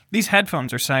These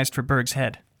headphones are sized for Berg's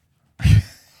head. A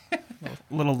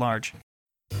little large.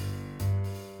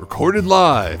 Recorded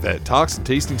live at Talks and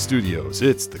Tasting Studios,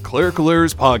 it's the Clerical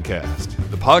Errors Podcast,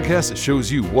 the podcast that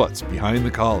shows you what's behind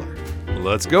the collar.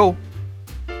 Let's go.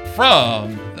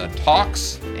 From the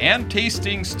Talks and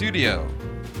Tasting Studio,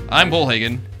 I'm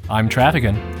Bullhagen. I'm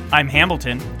Traffican. I'm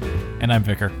Hamilton. And I'm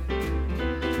Vicar.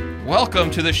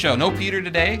 Welcome to the show. No Peter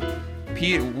today.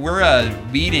 We're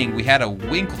meeting. We had a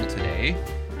Winkle today,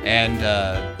 and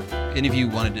any of you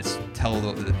wanted to tell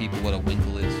the people what a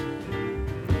Winkle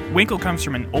is? Winkle comes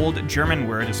from an old German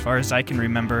word, as far as I can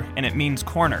remember, and it means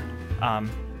corner.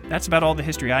 That's about all the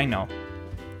history I know.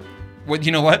 Well,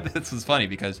 you know what? This is funny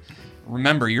because,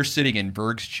 remember, you're sitting in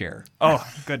Berg's chair. Oh,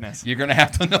 goodness. You're going to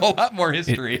have to know a lot more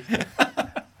history.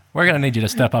 We're going to need you to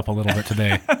step up a little bit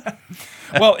today.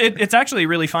 Well, it's actually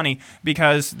really funny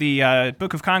because the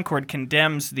Book of Concord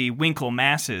condemns the Winkle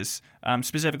masses,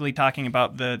 specifically talking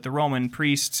about the Roman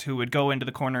priests who would go into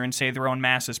the corner and say their own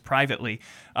masses privately.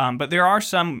 But there are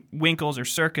some Winkles or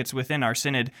circuits within our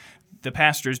synod. The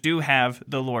pastors do have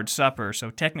the Lord's Supper, so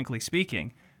technically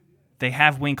speaking, they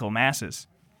have Winkle masses.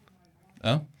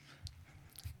 Oh.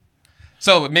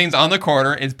 So it means on the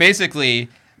corner, it's basically...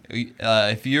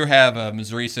 if you have a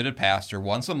Missouri Synod pastor,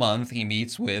 once a month he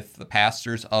meets with the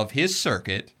pastors of his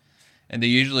circuit, and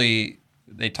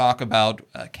they talk about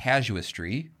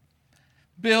casuistry.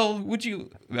 Bill,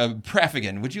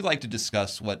 Traffican, would you like to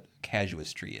discuss what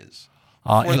casuistry is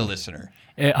for the listener?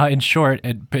 In short,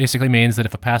 it basically means that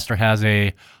if a pastor has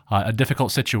a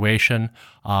difficult situation,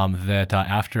 that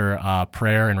after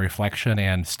prayer and reflection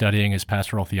and studying his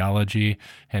pastoral theology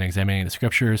and examining the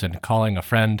scriptures and calling a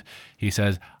friend, he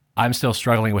says, I'm still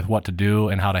struggling with what to do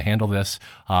and how to handle this.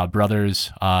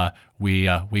 Brothers,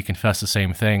 we confess the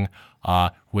same thing.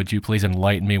 Would you please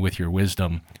enlighten me with your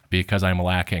wisdom because I'm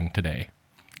lacking today?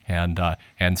 And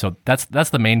so that's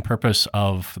the main purpose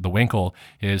of the Winkle,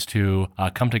 is to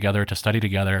come together, to study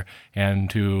together, and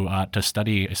to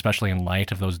study, especially in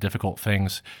light of those difficult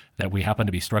things that we happen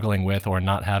to be struggling with or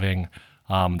not having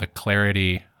the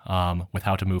clarity with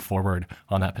how to move forward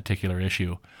on that particular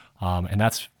issue. And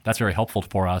that's very helpful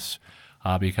for us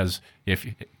because if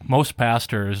most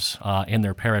pastors in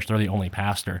their parish, they're the only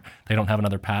pastor. They don't have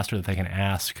another pastor that they can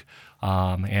ask,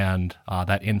 and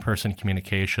that in-person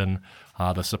communication,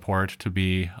 the support to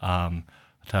be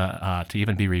to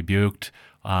even be rebuked,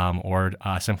 or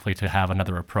simply to have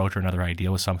another approach or another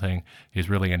idea with something is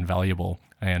really invaluable.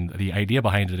 And the idea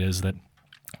behind it is that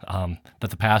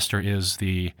the pastor is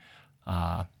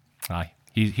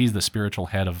he's the spiritual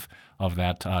head of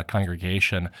that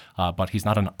congregation, but he's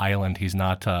not an island. He's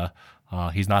not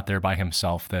there by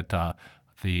himself. That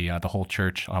the whole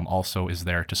church also is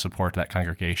there to support that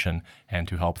congregation and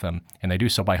to help them, and they do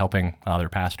so by helping their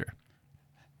pastor.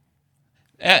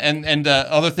 And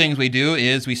other things we do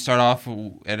is we start off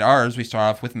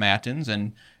with matins,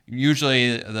 and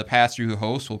usually the pastor who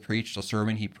hosts will preach the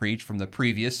sermon he preached from the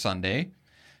previous Sunday,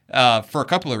 for a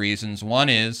couple of reasons. One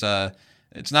is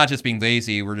it's not just being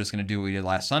lazy, we're just going to do what we did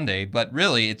last Sunday, but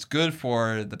really it's good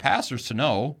for the pastors to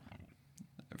know,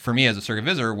 for me as a circuit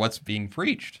visitor, what's being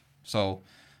preached. So,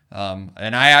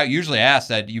 and I usually ask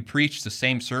that you preach the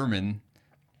same sermon,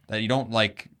 that you don't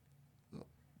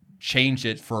change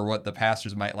it for what the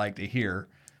pastors might like to hear.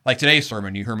 Like today's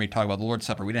sermon, you heard me talk about the Lord's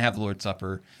Supper. We didn't have the Lord's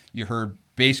Supper. You heard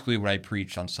basically what I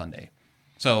preached on Sunday.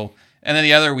 So, and then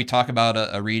the other, we talk about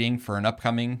a reading for an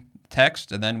upcoming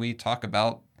text, and then we talk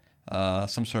about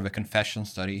some sort of a confession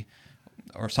study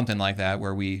or something like that,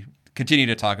 where we continue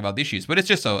to talk about the issues. But it's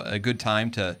just a good time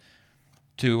to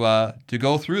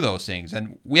go through those things.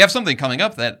 And we have something coming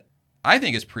up that I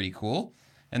think is pretty cool,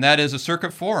 and that is a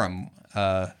circuit forum.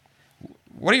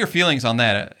 What are your feelings on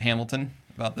that, Hamilton,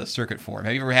 about the circuit forum?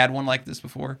 Have you ever had one like this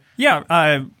before? Yeah,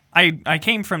 I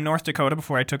came from North Dakota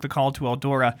before I took the call to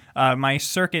Eldora. My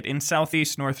circuit in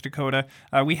southeast North Dakota,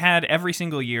 we had every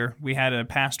single year, we had a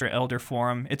pastor-elder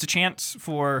forum. It's a chance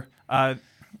for,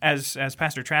 as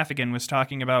Pastor Traffican was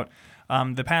talking about,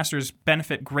 the pastors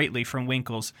benefit greatly from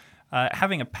Winkles.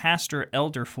 Having a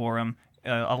pastor-elder forum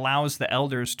allows the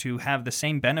elders to have the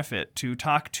same benefit, to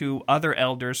talk to other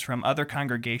elders from other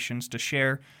congregations, to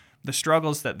share the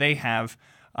struggles that they have.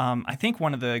 I think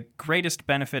one of the greatest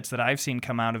benefits that I've seen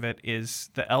come out of it is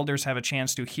the elders have a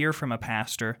chance to hear from a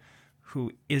pastor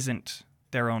who isn't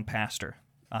their own pastor.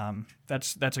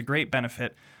 That's a great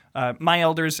benefit. My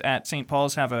elders at St.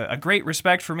 Paul's have a great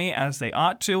respect for me, as they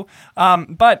ought to.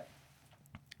 But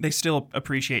they still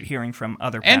appreciate hearing from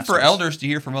other And pastors. for elders to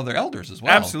hear from other elders as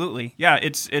well. Absolutely. Yeah,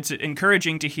 it's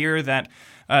encouraging to hear that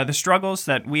the struggles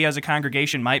that we as a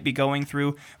congregation might be going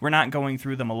through, we're not going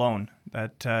through them alone,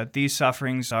 that these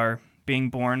sufferings are being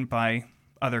borne by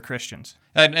other Christians.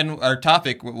 And our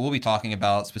topic, what we'll be talking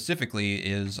about specifically,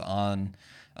 is on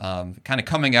kind of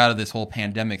coming out of this whole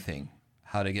pandemic thing,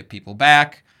 how to get people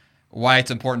back, why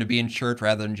it's important to be in church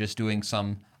rather than just doing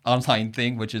some online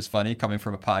thing, which is funny coming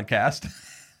from a podcast.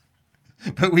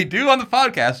 But we do on the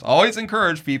podcast always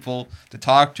encourage people to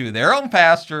talk to their own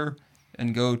pastor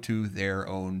and go to their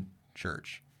own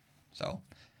church. So,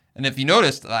 and if you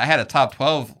noticed, I had a top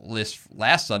 12 list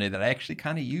last Sunday that I actually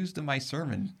kind of used in my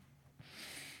sermon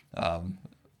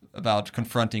about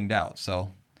confronting doubt.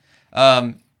 So,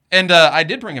 and I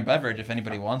did bring a beverage if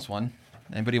anybody wants one.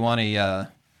 Anybody want a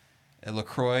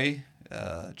LaCroix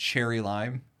cherry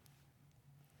lime?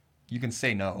 You can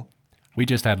say no. We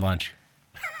just had lunch.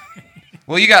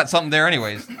 Well, you got something there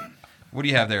anyways. What do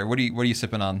you have there? What are you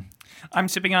sipping on? I'm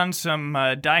sipping on some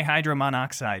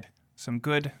dihydromonoxide, some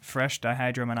good, fresh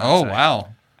dihydromonoxide. Oh,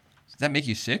 wow. Does that make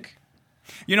you sick?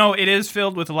 You know, it is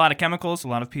filled with a lot of chemicals. A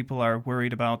lot of people are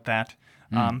worried about that,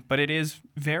 but it is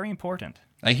very important.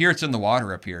 I hear it's in the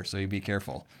water up here, so you be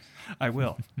careful. I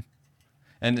will.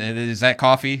 And is that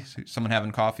coffee? Someone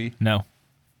having coffee? No.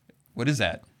 What is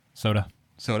that? Soda.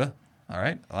 Soda? All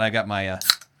right. Well, I got my...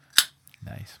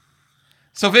 Nice.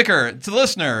 So, Vicar, to the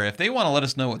listener, if they want to let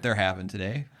us know what they're having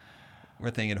today,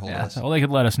 where they can hold us. Well, they could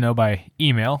let us know by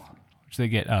email, which they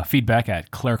get feedback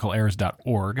at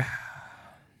clericalerrors.org.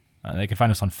 They can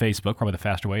find us on Facebook, probably the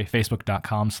faster way,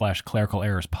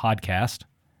 facebook.com/clericalerrorspodcast.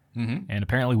 Mm-hmm. And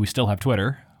apparently we still have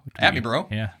Twitter. At me, bro.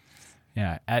 Yeah.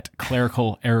 Yeah, at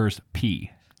clericalerrorsp.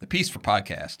 The Peace for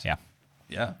Podcast. Yeah.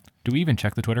 Yeah. Do we even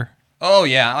check the Twitter? Oh,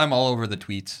 yeah. I'm all over the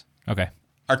tweets. Okay.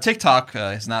 Our TikTok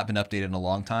has not been updated in a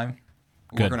long time.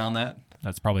 We're Good. working on that.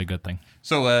 That's probably a good thing.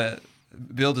 So,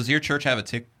 Bill, does your church have a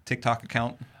TikTok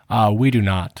account? We do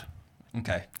not,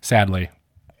 Okay. sadly.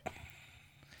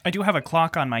 I do have a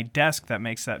clock on my desk that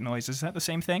makes that noise. Is that the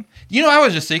same thing? You know, I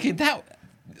was just thinking that,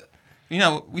 we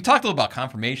talked a little about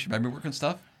confirmation, remember working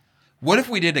stuff? What if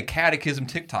we did a catechism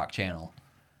TikTok channel?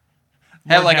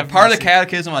 Have like a part of the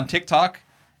catechism on TikTok?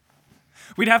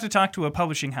 We'd have to talk to a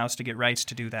publishing house to get rights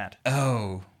to do that.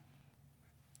 Oh.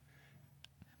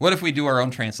 What if we do our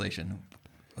own translation?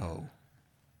 Oh.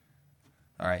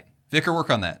 All right. Vicar,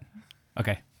 work on that.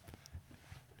 Okay.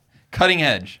 Cutting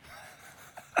edge.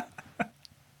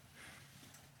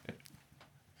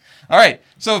 All right.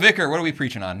 So, Vicar, what are we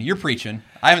preaching on? You're preaching.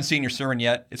 I haven't seen your sermon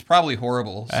yet. It's probably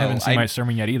horrible. I haven't seen my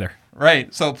sermon yet either.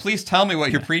 Right. So please tell me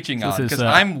what you're preaching on, This is, because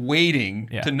I'm waiting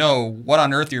to know what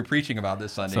on earth you're preaching about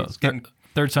this Sunday. So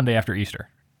third Sunday after Easter.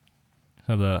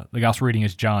 So the gospel reading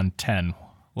is John 10,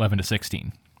 11 to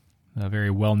 16. A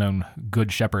very well-known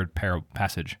Good Shepherd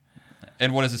passage.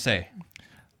 And what does it say?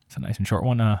 It's a nice and short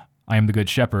one. I am the good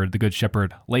shepherd. The good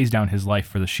shepherd lays down his life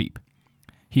for the sheep.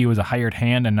 He who is a hired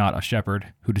hand and not a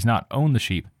shepherd, who does not own the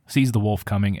sheep, sees the wolf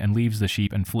coming and leaves the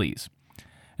sheep and flees.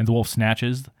 And the wolf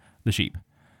snatches the sheep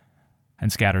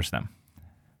and scatters them.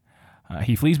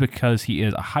 He flees because he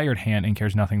is a hired hand and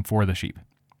cares nothing for the sheep.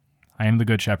 I am the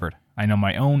good shepherd. I know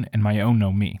my own, and my own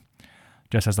know me.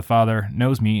 Just as the Father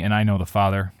knows me, and I know the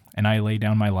Father, and I lay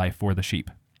down my life for the sheep.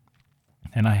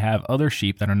 And I have other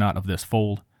sheep that are not of this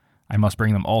fold. I must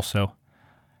bring them also,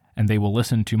 and they will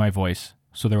listen to my voice,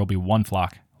 so there will be one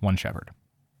flock, one shepherd.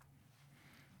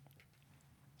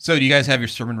 So do you guys have your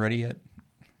sermon ready yet?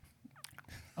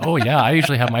 Oh, yeah. I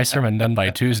usually have my sermon done by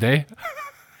Tuesday.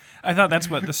 I thought that's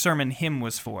what the sermon hymn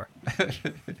was for.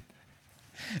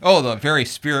 Oh, the very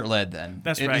spirit-led then.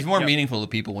 That's right, It's more yep. meaningful to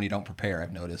people when you don't prepare,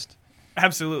 I've noticed.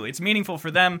 Absolutely. It's meaningful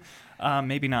for them,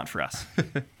 maybe not for us.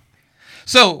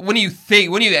 So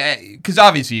because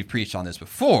obviously you've preached on this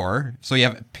before, so you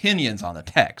have opinions on the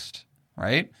text,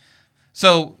 right?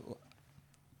 So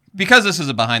because this is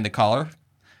a behind the collar,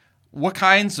 what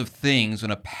kinds of things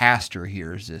when a pastor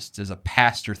hears this does a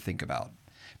pastor think about?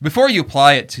 Before you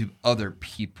apply it to other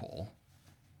people,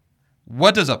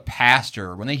 what does a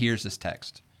pastor, when they hears this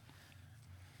text?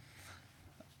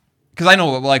 Because I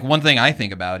know, like, one thing I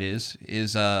think about is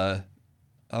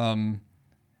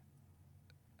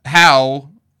how,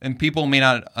 and people may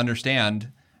not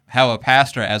understand, how a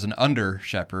pastor as an under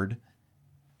shepherd,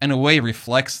 in a way,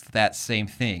 reflects that same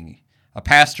thing. A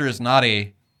pastor is not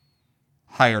a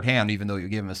hired hand, even though you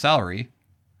give him a salary.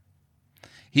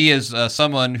 He is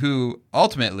someone who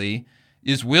ultimately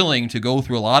is willing to go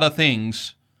through a lot of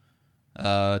things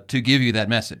to give you that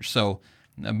message. So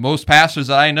most pastors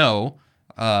that I know,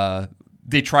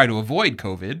 they try to avoid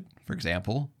COVID, for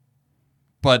example.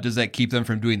 But does that keep them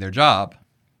from doing their job?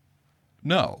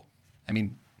 No. I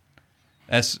mean,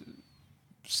 as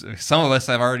some of us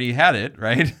have already had it,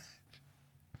 right?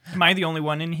 Am I the only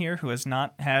one in here who has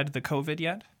not had the COVID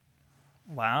yet?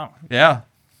 Wow. Yeah.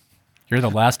 You're the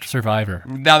last survivor.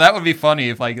 Now that would be funny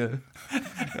if like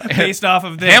Based off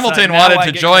of this, Hamilton now I wanted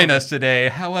to get join COVID. us today.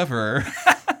 However,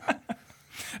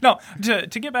 No, to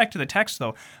get back to the text,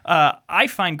 though, I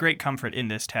find great comfort in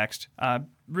this text,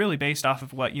 really based off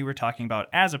of what you were talking about.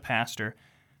 As a pastor,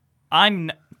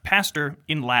 pastor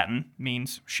in Latin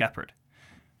means shepherd.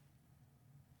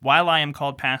 While I am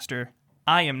called pastor,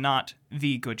 I am not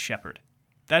the good shepherd.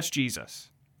 That's Jesus.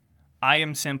 I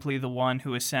am simply the one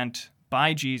who is sent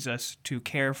by Jesus to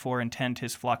care for and tend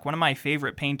his flock. One of my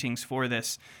favorite paintings for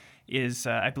this is,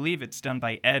 I believe it's done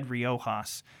by Ed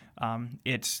Riojas.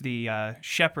 It's the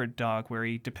shepherd dog, where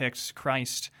he depicts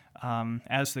Christ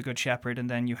as the good shepherd, and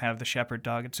then you have the shepherd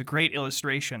dog. It's a great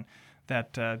illustration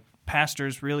that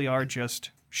pastors really are just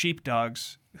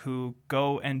sheepdogs who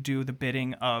go and do the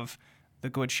bidding of the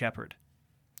good shepherd,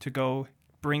 to go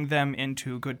bring them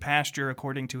into good pasture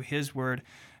according to his word,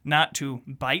 not to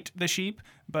bite the sheep,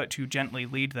 but to gently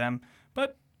lead them,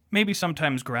 but maybe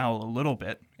sometimes growl a little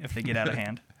bit if they get out of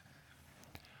hand.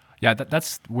 Yeah,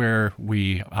 that's where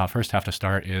we first have to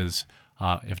start is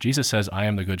if Jesus says, I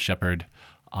am the good shepherd,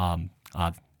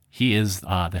 he is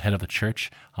the head of the church.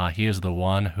 He is the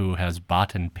one who has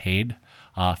bought and paid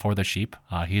for the sheep.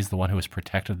 He's the one who has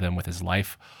protected them with his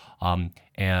life.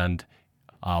 And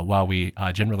while we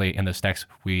generally in this text,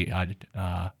 we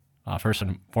first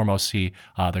and foremost see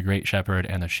the great shepherd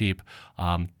and the sheep,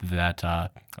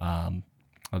 that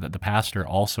the pastor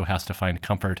also has to find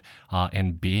comfort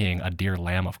in being a dear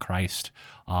lamb of Christ,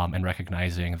 and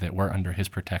recognizing that we're under his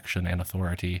protection and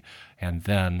authority. And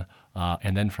then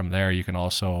from there, you can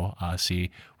also see,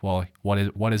 well,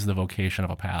 what is the vocation of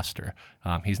a pastor?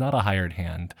 He's not a hired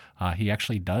hand. He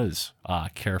actually does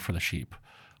care for the sheep.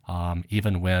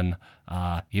 Even when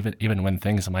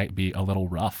things might be a little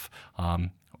rough,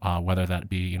 whether that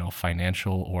be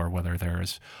financial or whether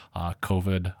there's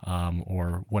COVID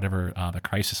or whatever the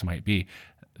crisis might be,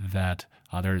 that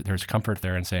there's comfort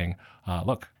there in saying,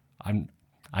 look,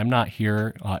 I'm not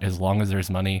here as long as there's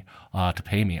money to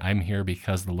pay me. I'm here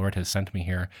because the Lord has sent me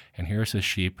here, and here's his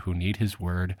sheep who need his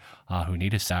word, who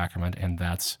need his sacrament, and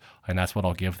that's what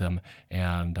I'll give them.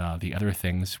 And the other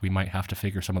things, we might have to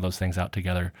figure some of those things out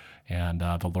together, and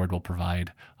the Lord will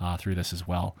provide through this as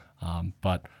well.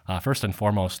 But first and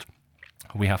foremost,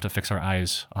 we have to fix our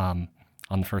eyes on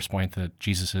the first point, that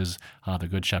Jesus is the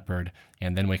Good Shepherd,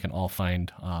 and then we can all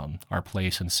find our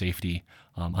place and safety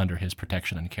under his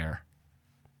protection and care.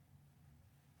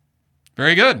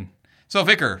 very good. So,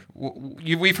 vicar,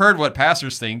 we've heard what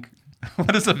pastors think.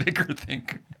 What does a vicar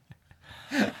think?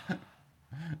 I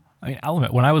mean, I'll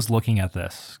admit, when I was looking at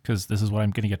this, because this is what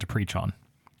I'm going to get to preach on,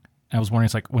 I was wondering,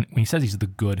 it's like, when he says he's the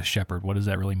good shepherd, what does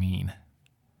that really mean?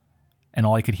 And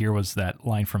all I could hear was that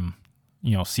line from,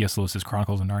 C.S. Lewis's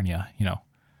Chronicles of Narnia,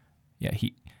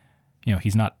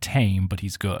 he's not tame, but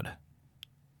he's good.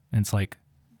 And it's like,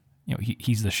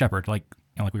 he's the shepherd, like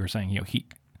we were saying, he,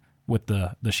 with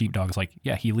the sheepdogs, like,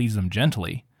 yeah, he leads them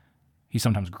gently. He's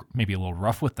sometimes maybe a little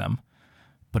rough with them,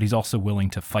 but he's also willing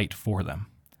to fight for them.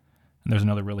 And there's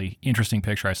another really interesting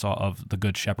picture I saw of the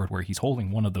good shepherd where he's holding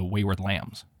one of the wayward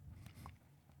lambs,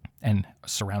 and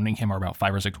surrounding him are about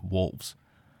 5 or 6 wolves.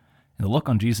 And the look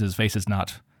on Jesus' face is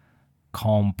not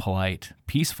calm, polite,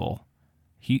 peaceful.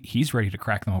 He's ready to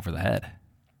crack them over the head.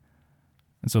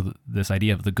 And so this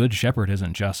idea of the good shepherd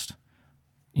isn't just,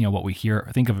 what we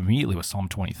think of immediately with Psalm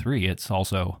 23. It's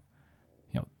also,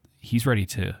 he's ready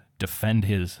to defend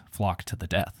his flock to the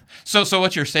death. So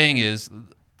what you're saying is,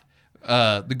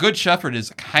 the Good Shepherd is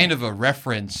kind of a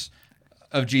reference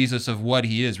of Jesus of what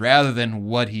he is, rather than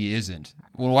what he isn't.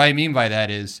 Well, what I mean by that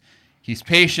is, he's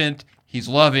patient, he's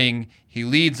loving, he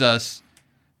leads us,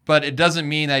 but it doesn't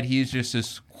mean that he's just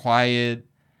this quiet.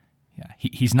 Yeah,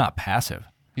 he's not passive.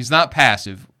 He's not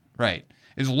passive, right?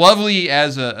 As lovely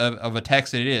as of a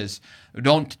text it is,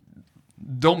 don't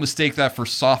mistake that for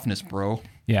softness, bro.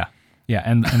 Yeah,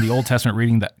 and the Old Testament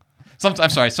reading that.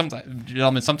 Sometimes,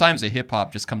 gentlemen, sometimes the hip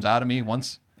hop just comes out of me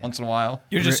once in a while.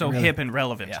 You're just so hip and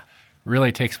relevant. Yeah,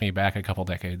 really takes me back a couple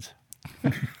decades.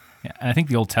 Yeah, and I think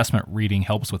the Old Testament reading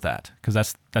helps with that,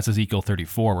 because that's Ezekiel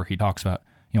 34, where he talks about,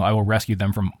 I will rescue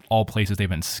them from all places they've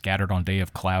been scattered on day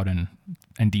of cloud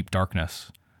and deep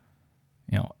darkness.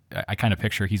 I kind of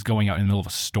picture he's going out in the middle of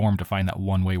a storm to find that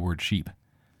one wayward sheep.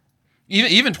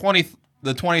 Even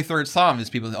the 23rd Psalm is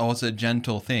people, it's a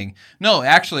gentle thing. No,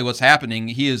 actually what's happening,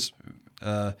 he is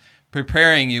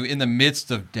preparing you in the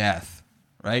midst of death,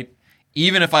 right?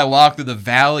 Even if I walk through the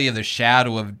valley of the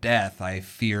shadow of death, I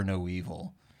fear no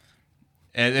evil.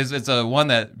 It's a one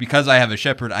that, because I have a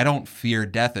shepherd, I don't fear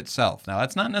death itself. Now,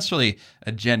 that's not necessarily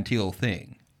a genteel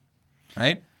thing,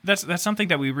 right? That's something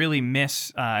that we really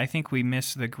miss. I think we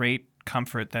miss the great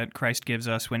comfort that Christ gives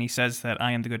us when he says that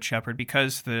I am the good shepherd,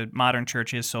 because the modern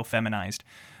church is so feminized.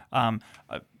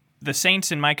 The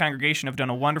saints in my congregation have done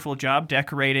a wonderful job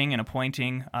decorating and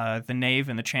appointing the nave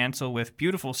and the chancel with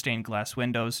beautiful stained glass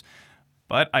windows.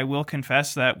 But I will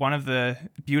confess that one of the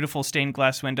beautiful stained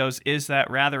glass windows is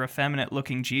that rather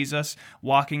effeminate-looking Jesus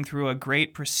walking through a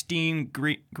great, pristine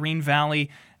green valley,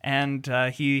 and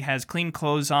he has clean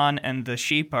clothes on, and the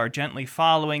sheep are gently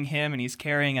following him, and he's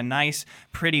carrying a nice,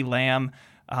 pretty lamb.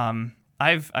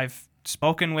 I've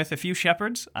spoken with a few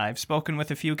shepherds. I've spoken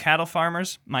with a few cattle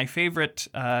farmers. My favorite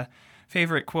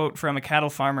quote from a cattle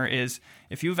farmer is,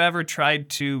 if you've ever tried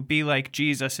to be like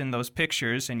Jesus in those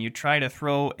pictures and you try to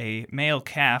throw a male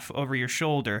calf over your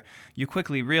shoulder, you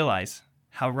quickly realize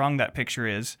how wrong that picture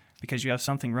is because you have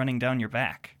something running down your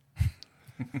back.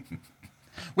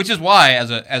 Which is why,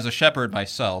 as a shepherd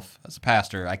myself, as a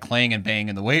pastor, I clang and bang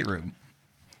in the weight room.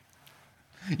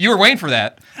 You were waiting for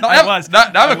that. No, I was. Now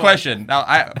I have a question.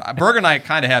 Now, Berg and I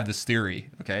kind of have this theory,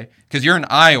 okay? Because you're in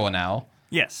Iowa now.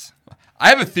 Yes. I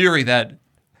have a theory that,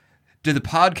 did the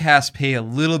podcast pay a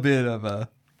little bit of a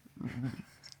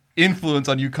influence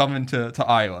on you coming to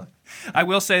Iowa? I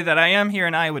will say that I am here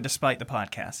in Iowa despite the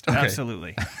podcast. Okay.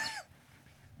 Absolutely.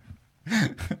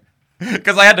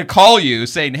 Because I had to call you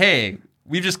saying, hey,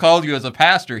 we just called you as a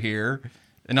pastor here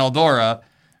in Eldora.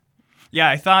 Yeah,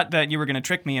 I thought that you were going to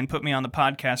trick me and put me on the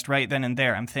podcast right then and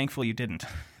there. I'm thankful you didn't.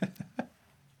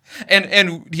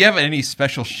 And do you have any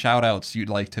special shout-outs you'd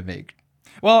like to make?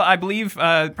 Well, I believe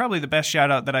probably the best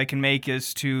shout-out that I can make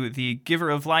is to the giver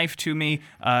of life to me.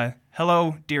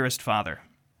 Hello, dearest Father.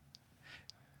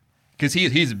 Because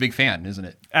he's a big fan, isn't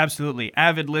it? Absolutely.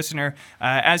 Avid listener.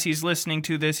 As he's listening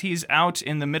to this, he's out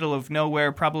in the middle of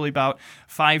nowhere, probably about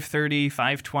 5:30,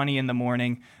 5:20 in the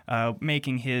morning,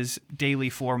 making his daily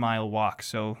 4-mile walk.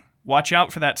 So watch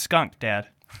out for that skunk, Dad.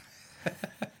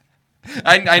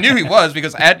 I knew he was,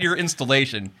 because at your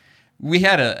installation, we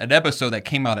had an episode that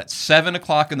came out at 7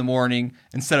 o'clock in the morning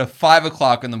instead of 5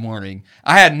 o'clock in the morning.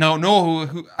 I had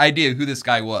no idea who this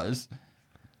guy was.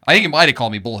 I think he might have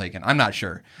called me Bullhagen. I'm not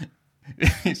sure.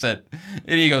 He said,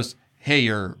 and he goes, hey,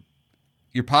 your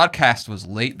podcast was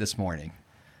late this morning.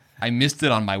 I missed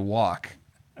it on my walk.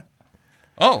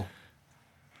 Oh.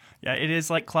 Yeah, it is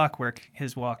like clockwork,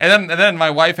 his walk. And then my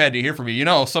wife had to hear from me.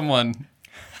 Someone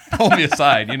pulled me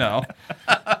aside,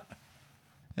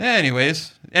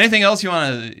 Anyways, anything else you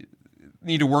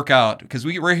need to work out? Because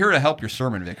we're here to help your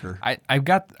sermon, Vicar. I've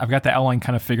got the outline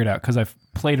kind of figured out because I've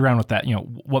played around with that.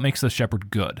 What makes the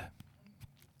shepherd good,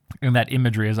 and that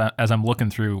imagery as I'm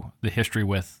looking through the history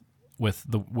with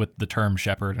the term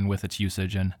shepherd and with its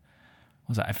usage. And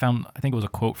I think it was a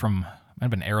quote from, might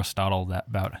have been Aristotle, that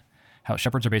about how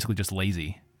shepherds are basically just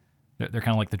lazy. They're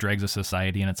kind of like the dregs of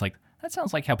society, and it's like, that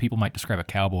sounds like how people might describe a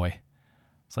cowboy.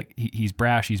 It's like he's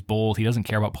brash, he's bold, he doesn't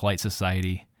care about polite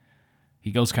society.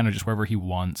 He goes kind of just wherever he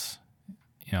wants,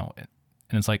 and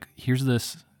it's like, here's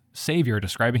this savior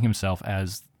describing himself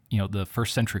as, the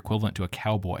first century equivalent to a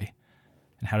cowboy.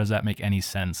 And how does that make any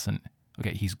sense? And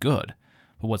okay, he's good,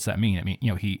 but what's that mean? I mean,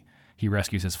 he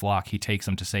rescues his flock, he takes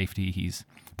them to safety, he's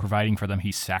providing for them,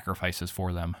 he sacrifices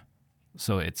for them.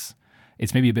 So it's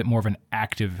maybe a bit more of an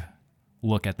active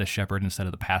look at the shepherd instead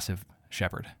of the passive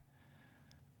shepherd.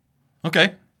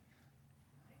 Okay.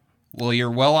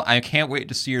 Well, I can't wait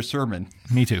to see your sermon.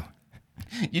 Me too.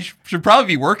 You should probably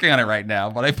be working on it right now,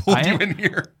 but I pulled you in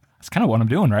here. That's kind of what I'm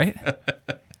doing, right?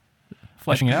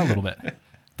 Fleshing it out a little bit.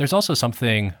 There's also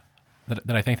something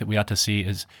that I think that we ought to see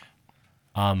is,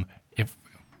 if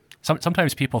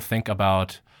sometimes people think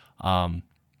about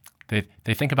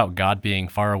they think about God being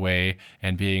far away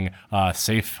and being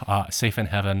safe in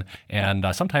heaven, and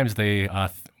sometimes they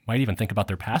might even think about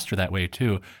their pastor that way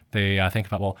too. They think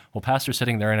about, well, pastor's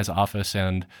sitting there in his office,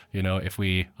 and if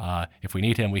we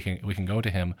need him, we can go to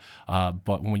him.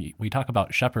 But when we talk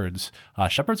about shepherds,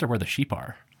 shepherds are where the sheep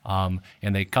are.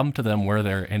 And they come to them where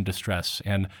they're in distress,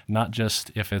 and not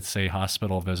just if it's a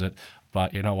hospital visit,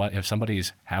 but you know what? If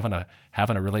somebody's having a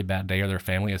really bad day, or their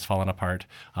family has fallen apart,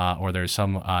 or there's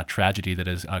some tragedy that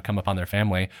has come upon their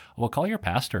family, well, call your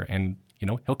pastor, and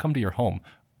he'll come to your home.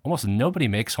 almost nobody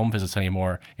makes home visits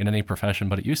anymore in any profession,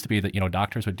 but it used to be that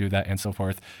doctors would do that and so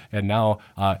forth, and now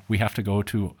we have to go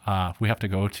to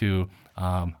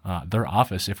their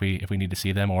office if we need to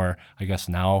see them, or I guess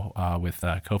now with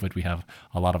COVID we have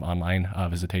a lot of online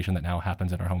visitation that now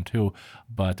happens in our home too.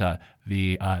 But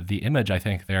the image I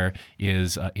think there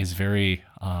is very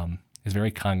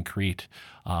concrete,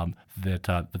 that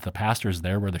the pastor is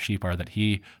there where the sheep are, that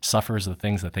he suffers the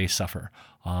things that they suffer.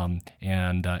 And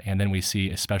then we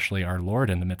see especially our Lord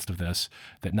in the midst of this,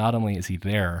 that not only is he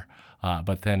there,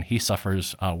 but then he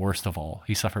suffers worst of all.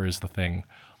 He suffers the thing,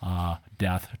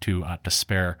 death, to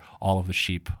spare all of the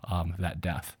sheep that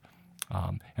death.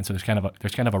 And so there's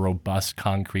kind of a robust,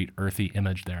 concrete, earthy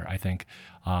image there, I think,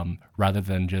 rather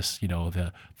than just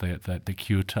the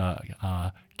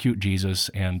cute Jesus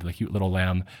and the cute little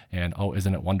lamb and oh,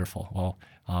 isn't it wonderful? Well,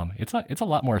 it's a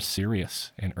lot more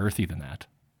serious and earthy than that.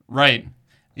 Right.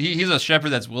 He's a shepherd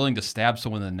that's willing to stab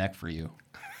someone in the neck for you,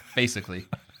 basically.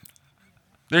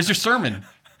 There's your sermon.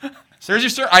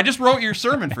 I just wrote your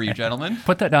sermon for you, gentlemen.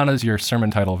 Put that down as your sermon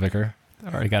title, Vicar.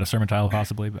 I already got a sermon title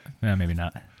possibly, but maybe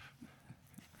not.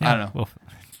 I don't know. Well,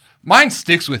 mine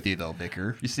sticks with you, though,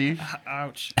 Vicar. You see?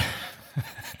 Ouch.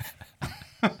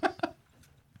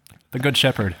 The Good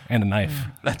Shepherd and a knife.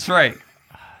 That's right.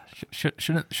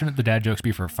 shouldn't the dad jokes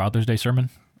be for Father's Day sermon?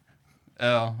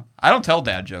 Oh, I don't tell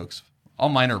dad jokes. All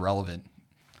mine are relevant.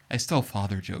 I still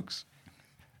father jokes.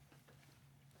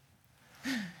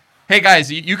 Hey,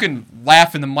 guys, you can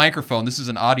laugh in the microphone. This is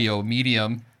an audio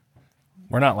medium.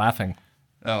 We're not laughing.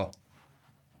 Oh.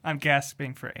 I'm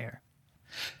gasping for air.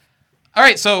 All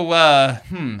right, so I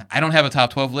don't have a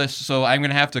top 12 list, so I'm going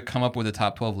to have to come up with a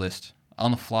top 12 list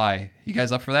on the fly. You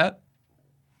guys up for that?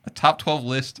 A top 12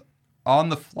 list on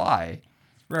the fly.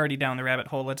 We're already down the rabbit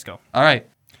hole. Let's go. All right.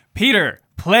 Peter,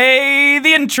 play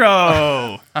the intro.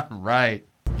 All right.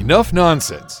 Enough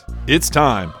nonsense. It's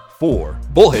time for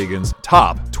Bullhagen's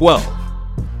Top 12.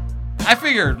 I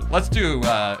figured let's do,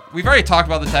 we've already talked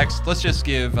about the text. Let's just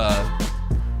give,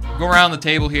 go around the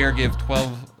table here, give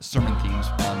 12 sermon themes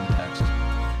on the text.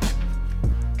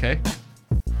 Okay?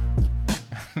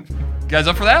 You guys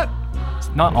up for that?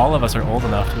 Not all of us are old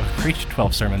enough to have preached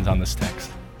 12 sermons on this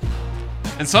text.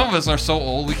 And some of us are so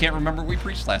old we can't remember what we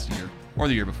preached last year or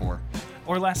the year before.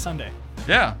 Or last Sunday.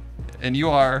 Yeah. And you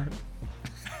are...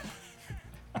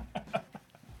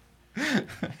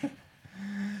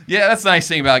 Yeah, that's the nice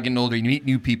thing about getting older. You meet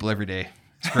new people every day.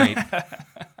 It's great.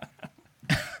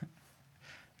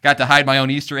 Got to hide my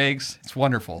own Easter eggs. It's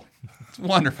wonderful. It's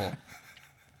wonderful.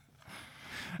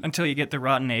 Until you get the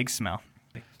rotten egg smell.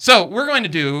 So we're going to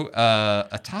do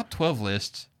a top 12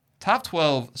 list, top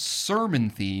 12 sermon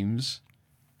themes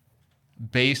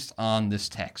based on this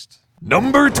text.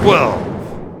 Number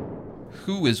 12.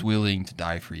 Who is willing to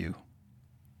die for you?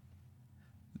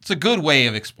 It's a good way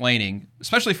of explaining,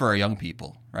 especially for our young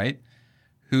people, right?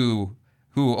 Who,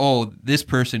 oh, this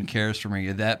person cares for me,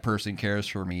 or that person cares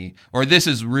for me, or this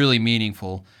is really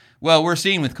meaningful. Well, we're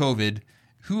seeing with COVID,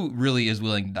 who really is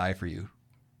willing to die for you?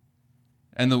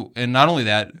 And not only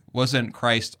that, wasn't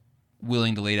Christ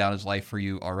willing to lay down his life for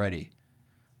you already?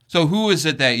 So who is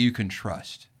it that you can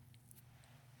trust?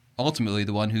 Ultimately,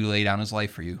 the one who laid down his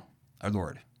life for you, our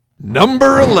Lord.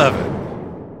 Number 11.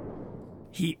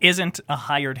 He isn't a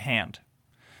hired hand.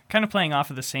 Kind of playing off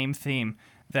of the same theme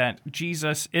that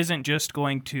Jesus isn't just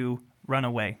going to run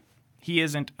away. He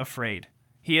isn't afraid.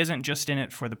 He isn't just in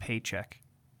it for the paycheck.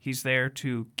 He's there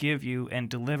to give you and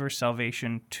deliver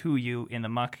salvation to you in the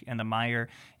muck and the mire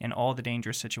in all the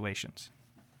dangerous situations.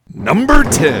 Number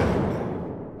 10.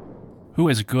 Who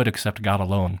is good except God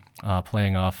alone?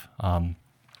 Playing off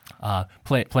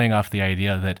the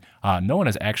idea that no one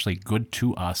is actually good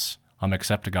to us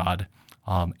except God,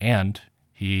 and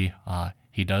He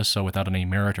does so without any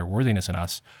merit or worthiness in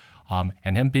us.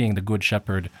 And Him being the good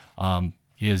shepherd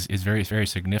is very, very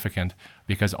significant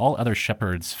because all other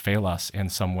shepherds fail us in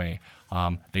some way.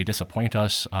 They disappoint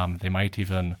us. They might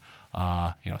even,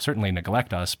 certainly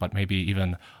neglect us, but maybe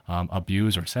even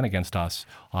abuse or sin against us.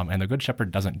 And the good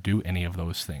shepherd doesn't do any of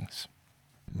those things.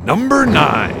 Number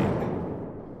 9.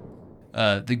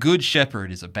 The good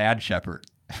shepherd is a bad shepherd.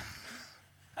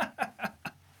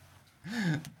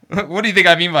 What do you think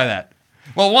I mean by that?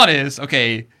 Well, one is,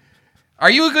 okay,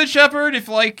 are you a good shepherd if,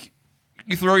 like,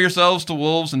 you throw yourselves to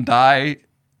wolves and die?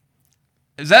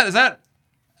 Is that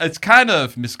it's kind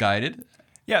of misguided.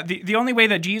 Yeah, the only way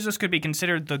that Jesus could be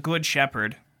considered the good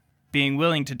shepherd, being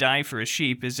willing to die for his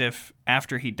sheep, is if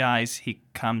after he dies, he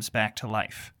comes back to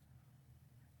life.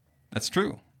 That's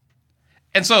true.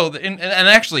 And so, and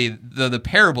actually, the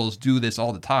parables do this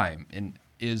all the time, and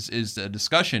is a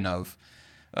discussion of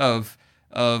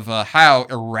of how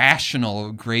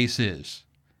irrational grace is,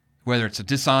 whether it's a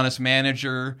dishonest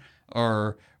manager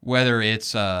or whether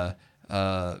it's a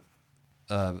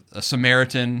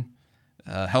Samaritan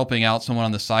helping out someone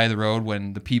on the side of the road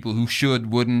when the people who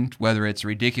should wouldn't, whether it's a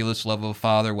ridiculous love of a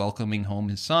father welcoming home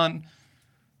his son,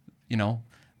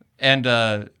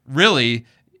 and really,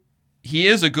 he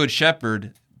is a good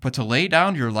shepherd, but to lay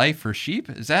down your life for sheep,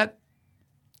 is that,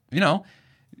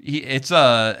 it's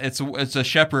a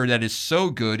shepherd that is so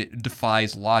good it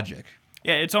defies logic.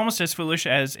 Yeah, it's almost as foolish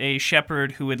as a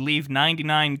shepherd who would leave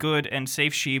 99 good and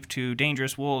safe sheep to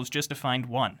dangerous wolves just to find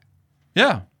one.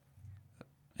 Yeah.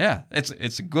 Yeah,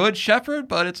 it's a good shepherd,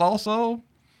 but it's also,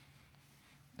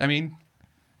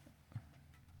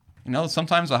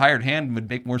 sometimes a hired hand would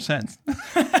make more sense.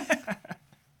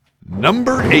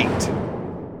 Number 8.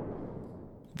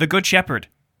 The Good Shepherd,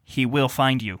 he will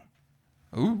find you.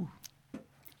 Ooh.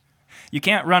 You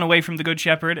can't run away from the Good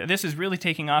Shepherd. This is really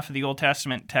taking off of the Old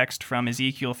Testament text from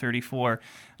Ezekiel 34,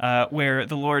 where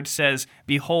the Lord says,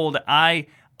 "Behold, I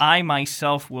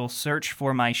myself will search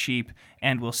for my sheep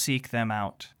and will seek them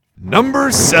out."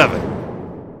 Number 7.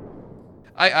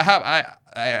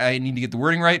 I need to get the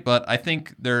wording right, but I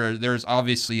think there's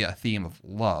obviously a theme of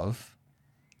love,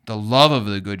 the love of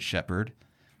the Good Shepherd,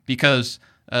 because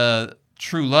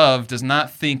true love does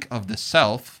not think of the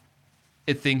self,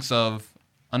 it thinks of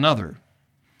another.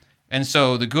 And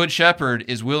so the Good Shepherd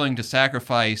is willing to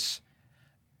sacrifice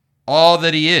all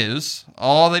that he is,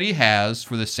 all that he has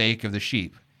for the sake of the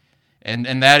sheep. And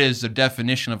that is the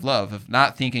definition of love, of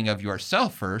not thinking of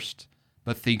yourself first,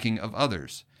 but thinking of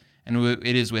others. And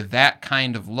it is with that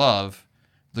kind of love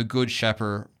the Good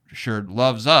Shepherd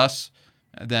loves us,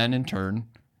 then in turn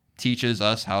teaches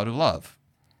us how to love.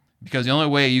 Because the only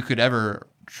way you could ever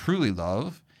truly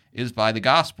love is by the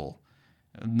gospel.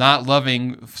 Not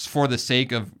loving for the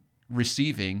sake of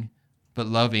receiving, but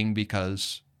loving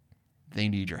because they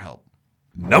need your help.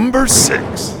 Number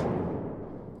 6.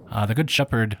 The Good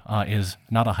Shepherd is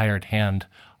not a hired hand,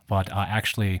 but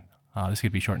actually, this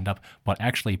could be shortened up, but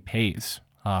actually pays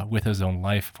with his own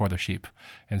life for the sheep.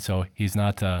 And so he's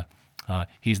not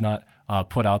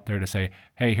put out there to say,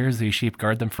 hey, here's these sheep,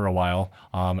 guard them for a while,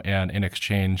 and in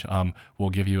exchange, we'll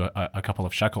give you a couple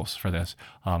of shekels for this.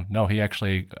 No, he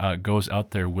actually goes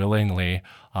out there willingly,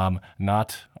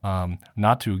 not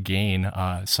to gain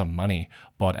some money,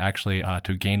 but actually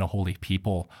to gain a holy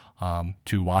people,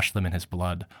 to wash them in his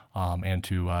blood, and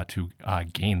to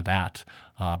gain that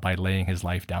by laying his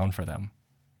life down for them.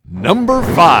 Number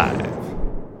 5.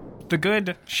 The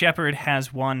Good Shepherd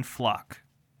has one flock.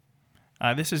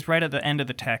 This is right at the end of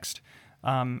the text.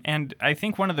 And I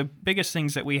think one of the biggest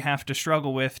things that we have to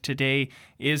struggle with today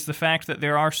is the fact that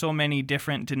there are so many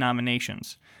different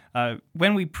denominations.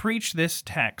 When we preach this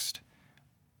text,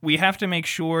 we have to make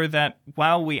sure that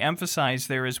while we emphasize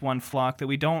there is one flock, that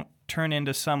we don't turn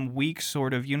into some weak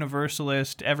sort of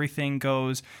universalist, everything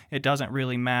goes, it doesn't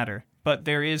really matter. But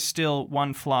there is still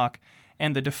one flock,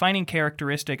 and the defining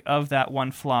characteristic of that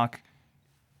one flock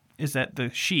is that the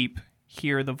sheep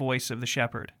hear the voice of the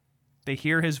shepherd. They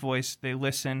hear his voice, they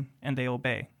listen, and they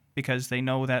obey, because they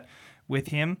know that with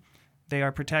him, they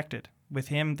are protected. With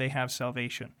him, they have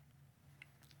salvation.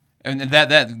 And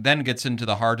that then gets into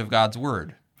the heart of God's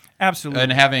word. Absolutely.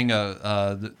 And having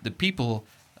the people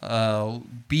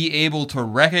be able to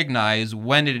recognize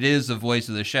when it is the voice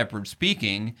of the shepherd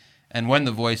speaking and when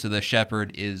the voice of the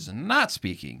shepherd is not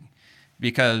speaking.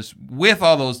 Because with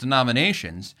all those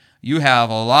denominations, you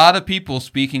have a lot of people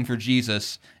speaking for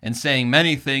Jesus and saying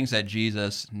many things that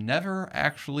Jesus never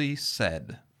actually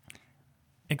said.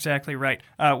 Exactly right.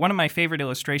 One of my favorite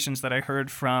illustrations that I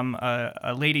heard from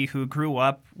a lady who grew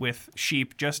up with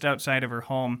sheep just outside of her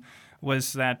home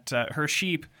was that her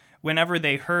sheep, whenever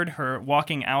they heard her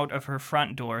walking out of her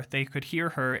front door, they could hear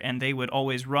her and they would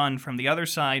always run from the other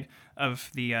side of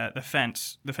the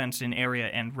fenced-in area,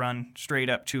 and run straight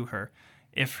up to her.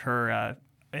 If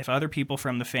other people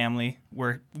from the family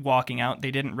were walking out,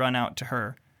 they didn't run out to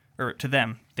her or to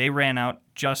them. They ran out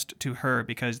just to her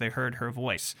because they heard her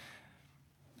voice.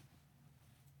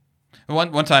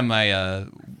 One time I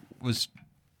was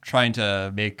trying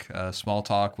to make small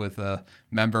talk with a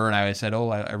member, and I said,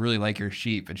 I really like your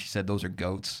sheep. And she said, those are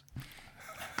goats.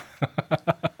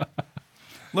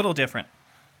 Little different.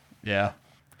 Yeah.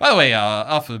 By the way,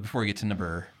 before we get to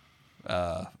number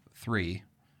 3,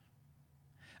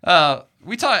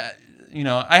 we talk,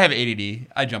 I have ADD.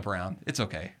 I jump around. It's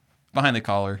okay. Behind the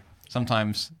collar.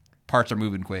 Sometimes parts are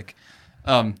moving quick.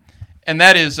 And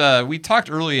that is, we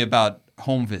talked earlier about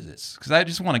home visits, because I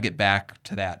just want to get back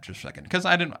to that just a second, because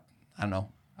I don't know.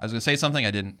 I was going to say something,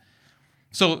 I didn't.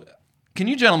 So can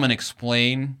you gentlemen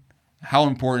explain how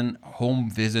important home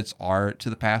visits are to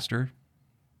the pastor.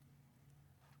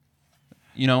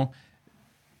 You know,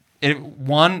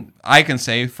 one, I can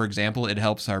say, for example, it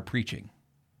helps our preaching.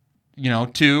 You know,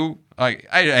 two, I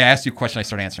asked you a question, I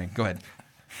started answering. Go ahead.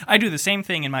 I do the same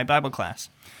thing in my Bible class.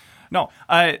 No,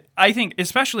 I think,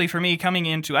 especially for me coming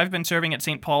into, I've been serving at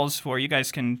St. Paul's for, you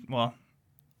guys can, well,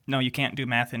 no, you can't do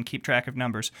math and keep track of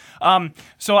numbers.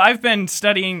 So I've been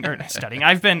studying.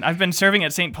 I've been serving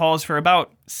at St. Paul's for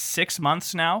about 6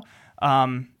 months now.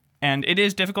 And it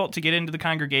is difficult to get into the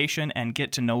congregation and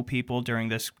get to know people during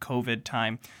this COVID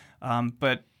time.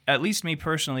 But at least me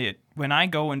personally, when I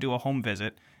go and do a home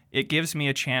visit, it gives me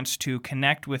a chance to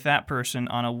connect with that person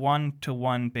on a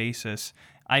one-to-one basis.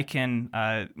 I can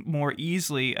more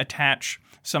easily attach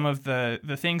some of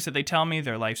the things that they tell me,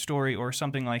 their life story or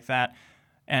something like that.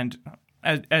 And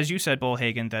as you said,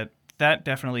 Bullhagen, that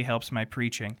definitely helps my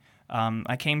preaching.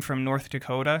 I came from North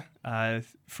Dakota,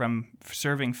 from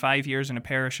serving 5 years in a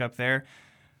parish up there.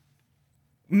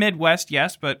 Midwest,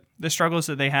 yes, but the struggles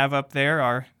that they have up there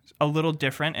are a little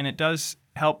different, and it does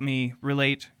help me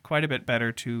relate quite a bit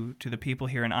better to the people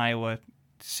here in Iowa,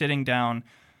 sitting down,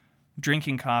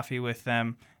 drinking coffee with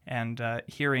them, and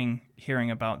hearing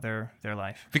about their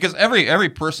life. Because every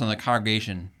person in the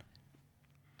congregation,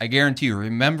 I guarantee you,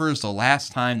 remembers the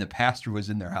last time the pastor was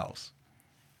in their house.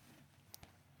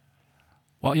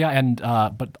 Well, yeah, and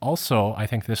but also I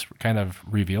think this kind of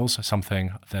reveals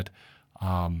something that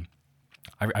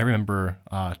I remember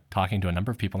talking to a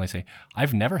number of people, and they say,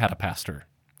 "I've never had a pastor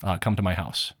come to my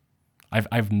house.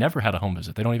 I've never had a home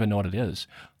visit. They don't even know what it is.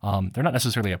 They're not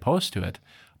necessarily opposed to it,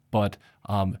 but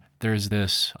there's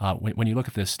this when you look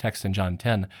at this text in John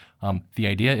 10, the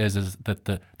idea is that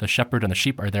the shepherd and the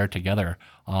sheep are there together.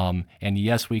 And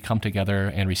yes, we come together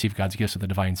and receive God's gifts of the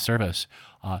divine service,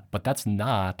 but that's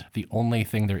not the only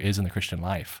thing there is in the Christian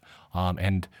life.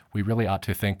 And we really ought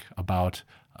to think about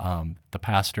the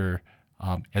pastor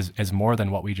as more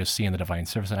than what we just see in the divine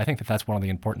service. And I think that's one of the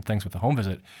important things with the home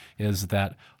visit is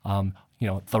that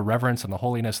the reverence and the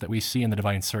holiness that we see in the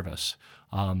divine service.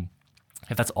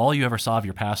 If that's all you ever saw of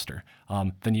your pastor,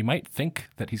 then you might think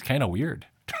that he's kind of weird.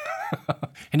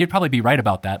 And you'd probably be right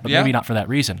about that, but maybe not for that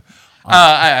reason.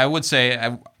 I would say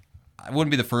I wouldn't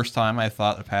be the first time I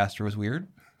thought the pastor was weird.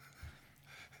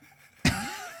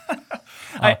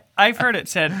 I've heard it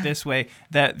said this way,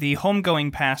 that the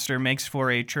homegoing pastor makes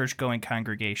for a church-going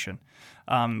congregation.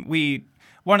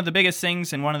 One of the biggest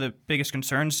things and one of the biggest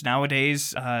concerns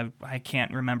nowadays, I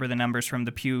can't remember the numbers from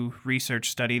the Pew Research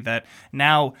study, that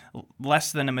now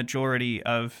less than a majority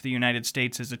of the United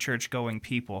States is a church-going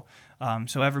people.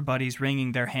 So everybody's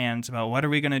wringing their hands about what are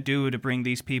we going to do to bring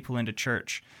these people into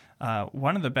church.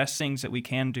 One of the best things that we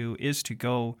can do is to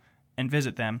go and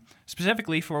visit them,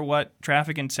 specifically for what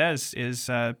Traffican says is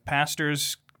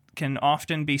pastors can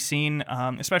often be seen,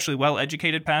 especially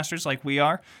well-educated pastors like we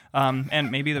are, and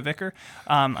maybe the vicar.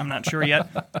 I'm not sure yet.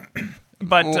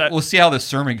 But we'll see how the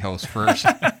sermon goes first.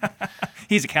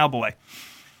 He's a cowboy.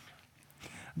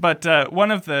 But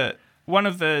one of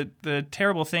the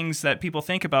terrible things that people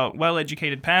think about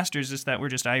well-educated pastors is that we're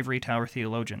just ivory tower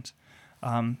theologians.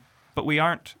 But we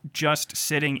aren't just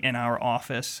sitting in our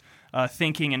office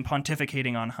thinking and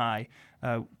pontificating on high.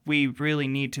 We really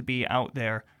need to be out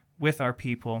there with our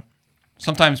people.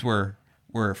 Sometimes we're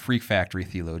freak factory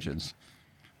theologians.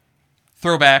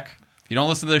 Throwback. If you don't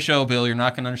listen to the show, Bill, you're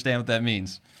not going to understand what that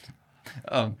means.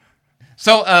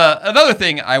 So another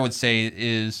thing I would say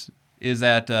is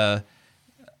that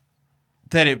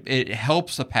it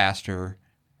helps a pastor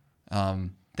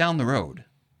down the road.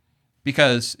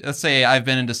 Because let's say I've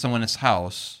been into someone's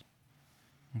house,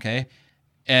 okay,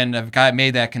 and I've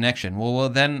made that connection. Well,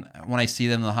 then when I see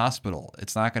them in the hospital,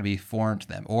 it's not going to be foreign to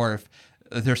them. Or if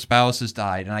their spouse has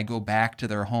died and I go back to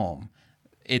their home,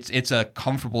 it's a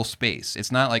comfortable space.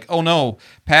 It's not like, oh no,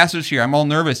 pastor's here, I'm all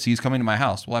nervous, he's coming to my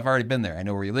house. Well, I've already been there. I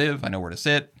know where you live. I know where to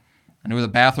sit. I know where the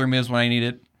bathroom is when I need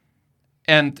it.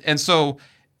 And so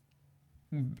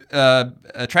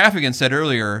Traffican said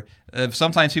earlier,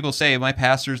 sometimes people say, my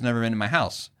pastor's never been in my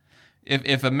house.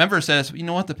 If a member says, you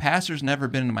know what, the pastor's never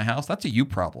been in my house, that's a you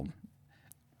problem.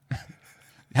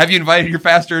 Have you invited your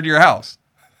pastor into your house?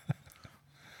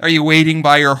 Are you waiting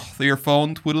by your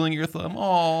phone, twiddling your thumb?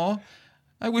 Aw,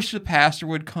 I wish the pastor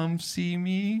would come see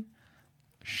me.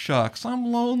 Shucks,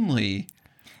 I'm lonely.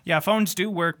 Yeah, phones do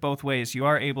work both ways. You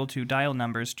are able to dial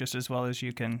numbers just as well as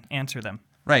you can answer them.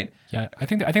 Right. Yeah, I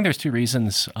think there's two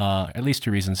reasons, at least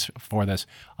two reasons for this.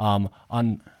 On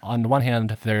the one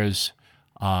hand, there's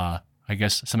I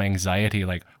guess some anxiety,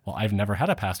 like, well, I've never had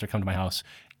a pastor come to my house.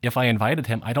 If I invited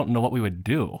him, I don't know what we would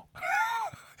do.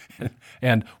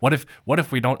 And what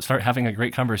if we don't start having a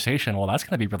great conversation? Well, that's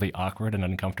going to be really awkward and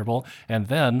uncomfortable. And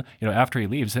then, after he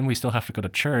leaves, then we still have to go to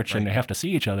church and have to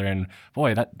see each other. And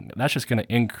boy, that's just going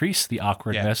to increase the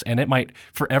awkwardness, and it might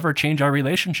forever change our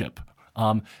relationship.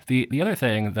 The other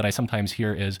thing that I sometimes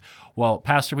hear is, well,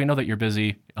 Pastor, we know that you're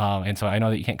busy, and so I know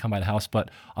that you can't come by the house, but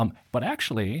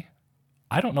actually,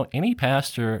 I don't know any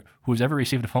pastor who's ever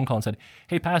received a phone call and said,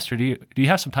 "Hey, Pastor, do you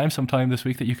have some time sometime this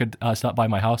week that you could stop by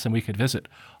my house and we could visit?"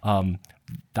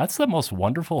 That's the most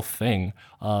wonderful thing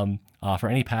for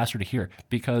any pastor to hear,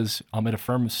 because it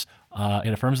affirms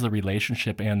the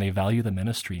relationship, and they value the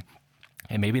ministry.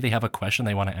 And maybe they have a question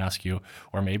they want to ask you,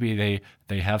 or maybe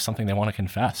they have something they want to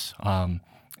confess.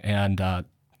 And the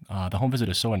home visit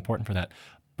is so important for that.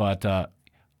 But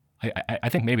I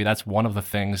think maybe that's one of the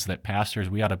things that pastors,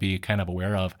 we ought to be kind of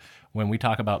aware of when we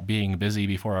talk about being busy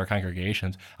before our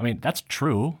congregations. I mean, that's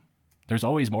true. There's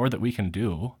always more that we can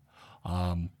do.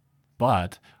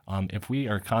 But if we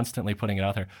are constantly putting it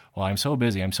out there, well, I'm so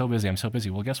busy.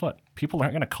 Well, guess what? People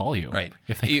aren't going to call you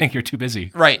if they think you're too busy.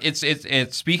 Right.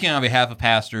 It's speaking on behalf of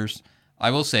pastors,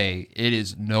 I will say it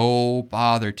is no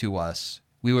bother to us.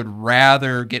 We would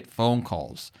rather get phone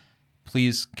calls.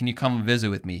 Please, can you come and visit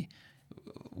with me?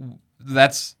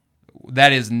 That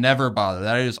is never bother.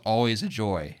 That is always a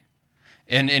joy.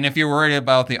 And if you're worried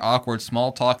about the awkward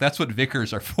small talk, that's what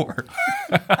vicars are for.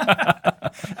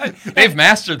 They've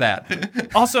mastered that.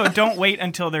 Also, don't wait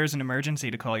until there's an emergency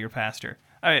to call your pastor.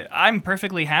 I'm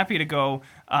perfectly happy to go,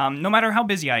 no matter how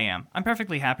busy I am, I'm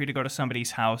perfectly happy to go to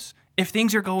somebody's house if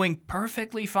things are going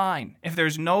perfectly fine, if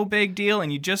there's no big deal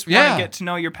and you just want to get to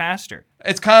know your pastor.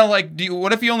 It's kind of like,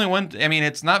 what if you only went, I mean,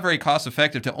 it's not very cost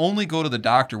effective to only go to the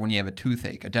doctor when you have a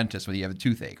toothache, a dentist when you have a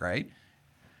toothache, right?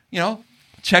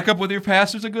 Check up with your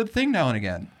pastor is a good thing now and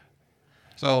again.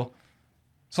 So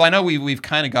I know we've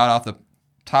kind of got off the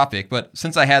topic, but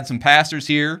since I had some pastors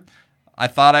here, I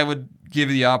thought I would give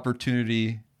you the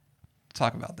opportunity to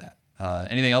talk about that.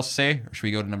 Anything else to say, or should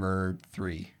we go to number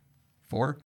 3,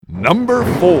 4? Number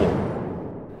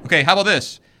 4. Okay, how about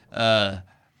this?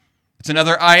 It's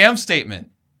another I am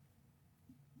statement,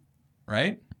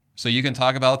 right? So you can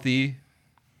talk about the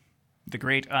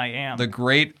great I am. The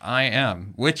great I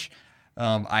am, which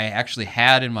I actually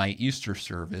had in my Easter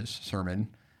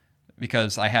sermon,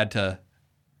 because I had to.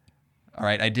 All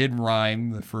right, I did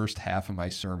rhyme the first half of my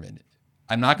sermon.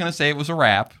 I'm not going to say it was a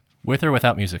rap. With or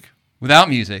without music? Without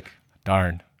music.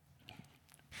 Darn.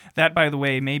 That, by the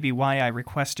way, may be why I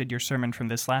requested your sermon from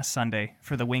this last Sunday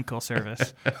for the Winkle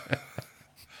service.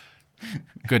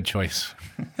 Good choice.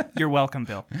 You're welcome,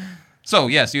 Bill. So,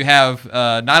 yes, you have,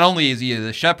 not only is he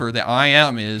the shepherd, the I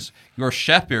am is your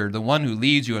shepherd. The one who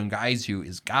leads you and guides you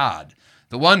is God.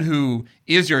 The one who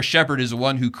is your shepherd is the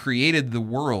one who created the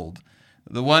world.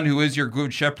 The one who is your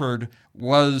good shepherd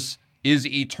is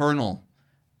eternal.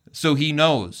 So he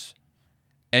knows.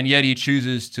 And yet he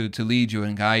chooses to lead you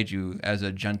and guide you as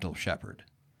a gentle shepherd.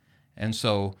 And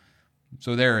so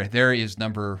there is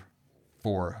number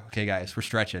 4. Okay, guys, we're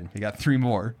stretching. We got 3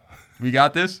 more. We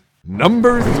got this?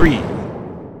 Number 3.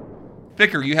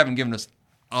 Vicar, you haven't given us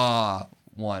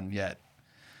one yet.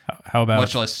 How about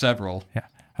much less several? Yeah.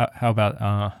 How about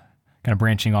kind of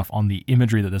branching off on the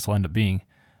imagery that this will end up being?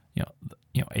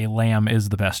 A lamb is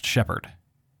the best shepherd,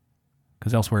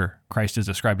 because elsewhere Christ is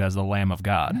described as the Lamb of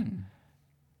God,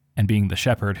 and being the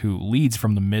shepherd who leads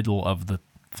from the middle of the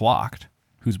flock,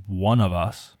 who's one of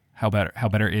us. How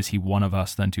better is he one of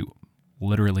us than to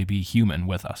literally be human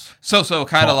with us? So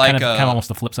kind of like kind of almost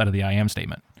the flip side of the I am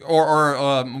statement, or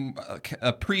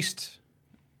a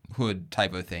priesthood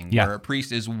type of thing, where a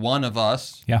priest is one of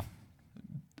us,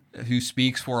 who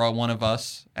speaks for one of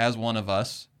us as one of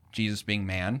us. Jesus being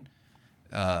man,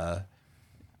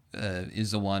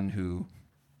 is the one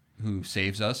who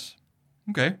saves us.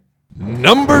 Okay.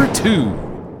 Number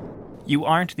 2. You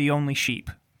aren't the only sheep.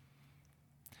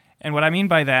 And what I mean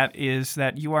by that is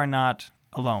that you are not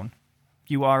alone.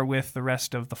 You are with the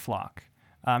rest of the flock.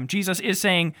 Jesus is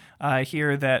saying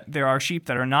here that there are sheep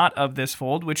that are not of this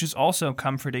fold, which is also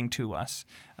comforting to us.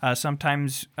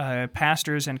 Sometimes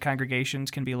pastors and congregations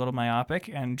can be a little myopic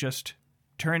and just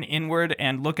turn inward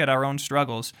and look at our own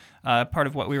struggles. Part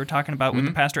of what we were talking about with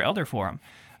the Pastor-Elder Forum,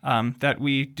 that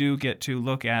we do get to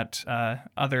look at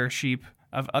other sheep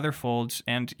of other folds,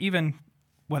 and even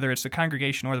whether it's the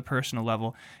congregation or the personal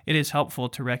level, it is helpful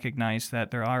to recognize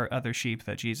that there are other sheep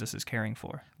that Jesus is caring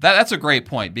for. That's a great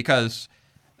point, because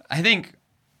I think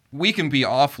we can be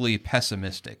awfully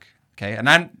pessimistic. Okay,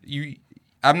 and you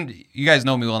guys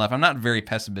know me well enough. I'm not a very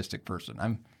pessimistic person.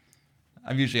 I'm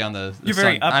usually on the You're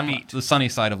very upbeat. I'm the sunny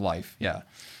side of life. Yeah.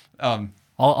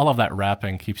 All of that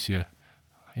rapping keeps you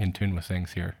in tune with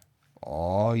things here.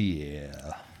 Oh,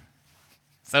 yeah.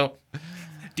 So,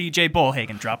 DJ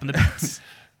Bullhagen dropping the beats.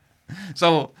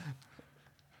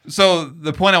 so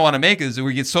the point I want to make is that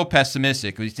we get so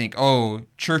pessimistic. We think, oh,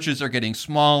 churches are getting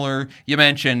smaller. You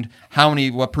mentioned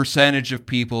what percentage of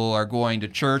people are going to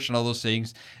church and all those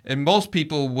things. And most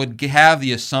people would have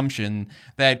the assumption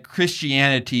that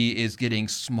Christianity is getting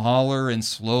smaller and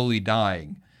slowly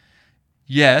dying.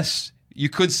 Yes, you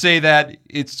could say that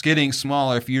it's getting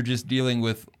smaller if you're just dealing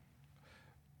with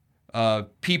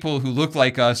people who look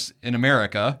like us in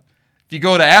America. If you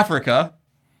go to Africa,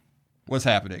 what's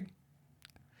happening?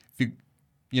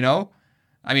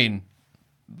 I mean,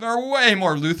 there are way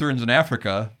more Lutherans in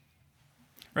Africa.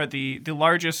 Right. The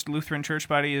largest Lutheran church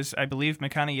body is, I believe,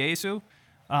 Mekane Yesu.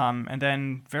 And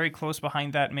then very close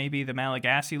behind that, maybe the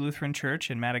Malagasy Lutheran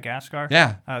Church in Madagascar.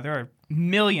 Yeah. There are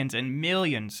millions and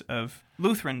millions of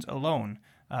Lutherans alone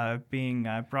being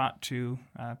brought to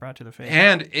the faith.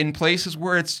 And in places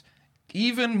where it's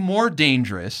even more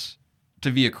dangerous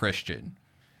to be a Christian,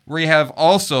 where you have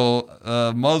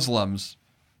also Muslims,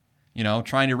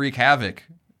 trying to wreak havoc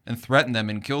and threaten them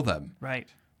and kill them. Right.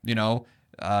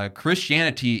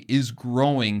 Christianity is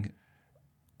growing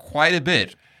quite a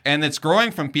bit. And it's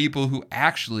growing from people who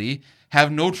actually have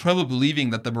no trouble believing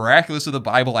that the miraculous of the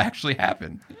Bible actually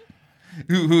happened.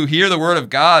 Who hear the word of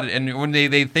God, and when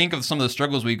they think of some of the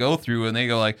struggles we go through, and they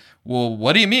go like, well,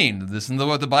 what do you mean? This isn't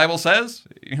what the Bible says?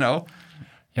 Yeah,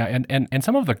 and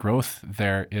some of the growth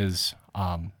there is,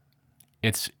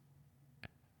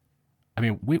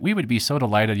 we would be so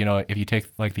delighted, if you take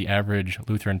like the average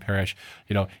Lutheran parish,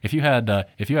 if you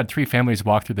had 3 families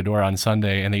walk through the door on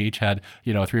Sunday and they each had,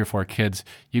 3 or 4 kids,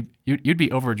 you'd be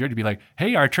overjoyed. You'd be like,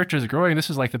 hey, our church is growing. This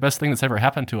is like the best thing that's ever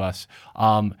happened to us.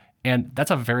 And that's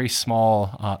a very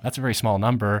small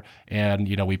number. And,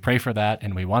 we pray for that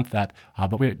and we want that,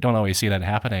 but we don't always see that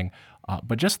happening.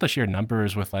 But just the sheer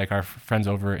numbers with like our friends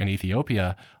over in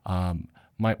Ethiopia,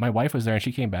 my wife was there and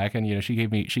she came back and, she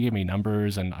gave me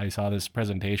numbers, and I saw this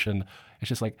presentation. It's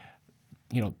just like,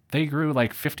 they grew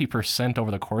like 50%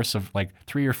 over the course of like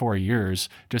 3 or 4 years,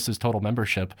 just as total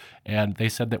membership. And they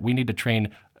said that we need to train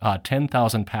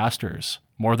 10,000 pastors,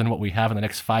 more than what we have in the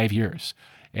next 5 years.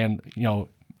 And,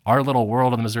 our little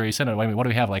world in the Missouri Synod, what do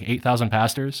we have, like 8,000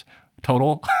 pastors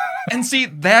total? And see,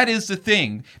 that is the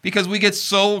thing, because we get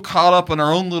so caught up in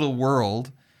our own little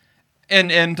world.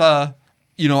 And are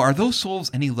those souls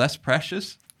any less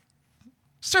precious?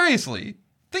 Seriously,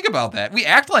 think about that. We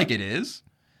act like it is.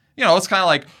 It's kind of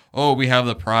like, oh, we have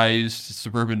the prized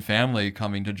suburban family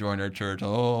coming to join our church.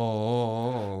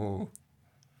 Oh.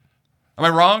 Am I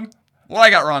wrong? What I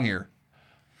got wrong here?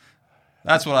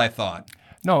 That's what I thought.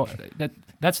 No,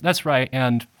 that's right.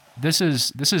 And this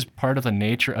is part of the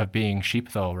nature of being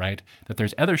sheep, though, right? That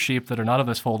there's other sheep that are not of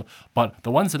this fold, but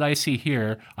the ones that I see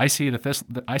here, I see this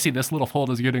little fold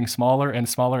is getting smaller and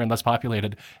smaller and less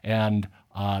populated, and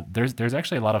there's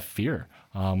actually a lot of fear.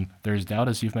 There's doubt,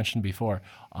 as you've mentioned before,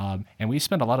 and we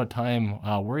spend a lot of time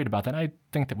worried about that. And I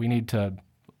think that we need to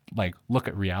look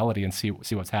at reality and see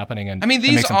what's happening. And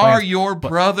these are your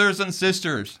brothers and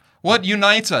sisters. What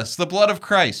unites us? The blood of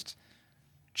Christ,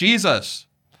 Jesus,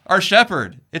 our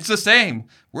shepherd. It's the same.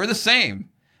 We're the same.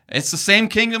 It's the same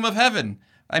kingdom of heaven.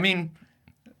 I'm getting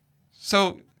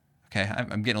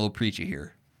a little preachy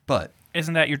here, but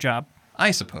Isn't that your job?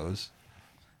 I suppose.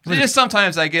 Just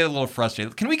sometimes I get a little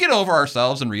frustrated. Can we get over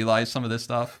ourselves and realize some of this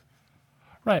stuff?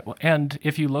 Right. Well, and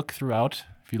if you look throughout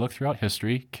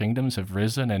history, kingdoms have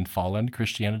risen and fallen.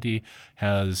 Christianity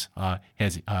has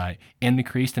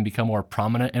increased and become more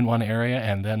prominent in one area,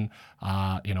 and then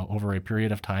over a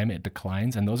period of time it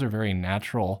declines. And those are very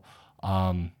natural.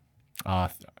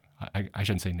 I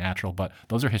shouldn't say natural, but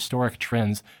those are historic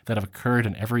trends that have occurred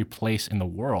in every place in the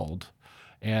world.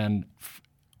 And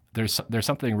there's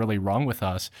something really wrong with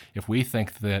us if we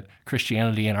think that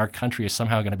Christianity in our country is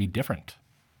somehow going to be different.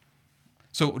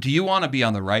 So do you want to be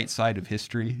on the right side of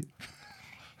history?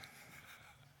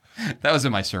 That was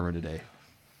in my sermon today.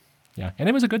 Yeah, and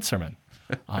it was a good sermon.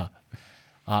 But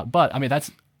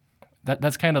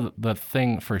that's kind of the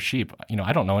thing for sheep.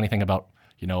 I don't know anything about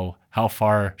how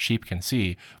far sheep can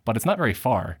see, but it's not very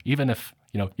far. Even if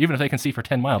they can see for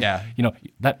 10 miles, yeah.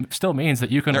 That still means that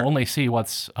you can only see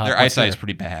what's their eyesight is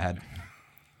pretty bad.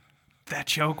 That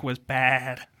joke was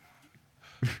bad.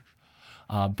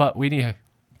 But we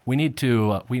need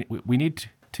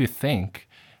to think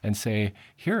and say,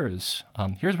 here's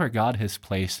where God has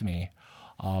placed me,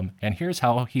 and here's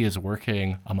how He is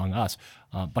working among us.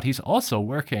 But He's also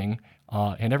working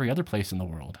in every other place in the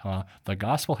world. The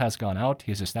gospel has gone out.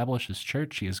 He has established His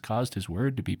church. He has caused His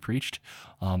word to be preached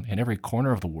in every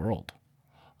corner of the world.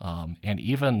 And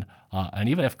even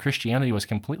if Christianity was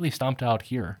completely stomped out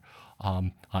here,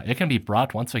 it can be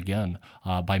brought once again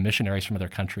by missionaries from other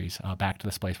countries back to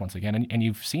this place once again. And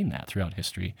you've seen that throughout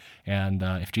history. And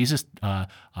if Jesus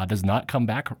does not come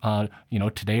back,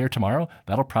 today or tomorrow,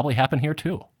 that'll probably happen here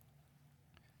too.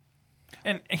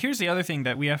 And here's the other thing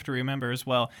that we have to remember as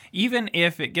well. Even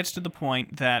if it gets to the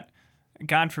point that,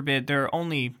 God forbid,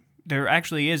 there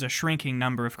actually is a shrinking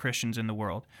number of Christians in the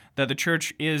world, that the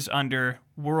church is under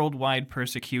worldwide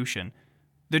persecution,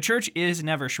 the church is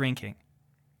never shrinking.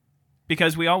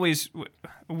 Because we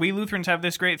Lutherans have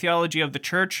this great theology of the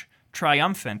church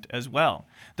triumphant as well,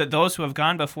 that those who have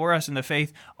gone before us in the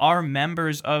faith are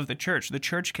members of the church. The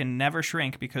church can never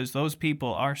shrink because those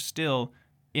people are still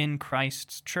in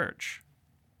Christ's church.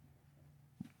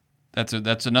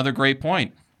 That's another great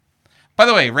point. By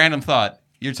the way, random thought.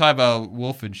 You're talking about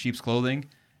wolf in sheep's clothing,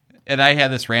 and I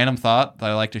had this random thought that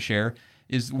I like to share.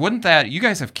 Wouldn't that, you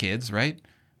guys have kids, right?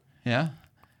 Yeah?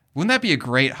 Wouldn't that be a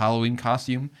great Halloween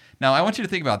costume? Now, I want you to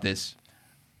think about this.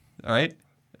 All right?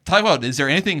 Talk about, is there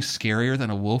anything scarier than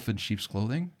a wolf in sheep's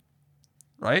clothing?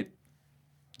 Right?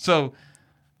 So,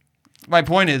 my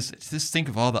point is, just think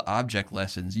of all the object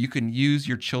lessons. You can use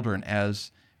your children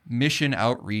as mission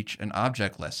outreach and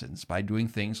object lessons by doing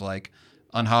things like,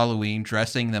 on Halloween,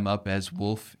 dressing them up as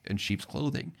wolf in sheep's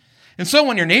clothing. And so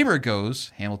when your neighbor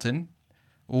goes, Hamilton,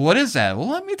 what is that? Well,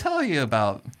 let me tell you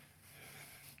about.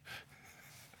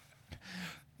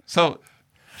 So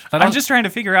I'm just trying to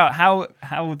figure out how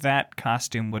that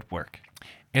costume would work.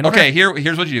 Okay,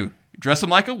 here's what you do. Dress them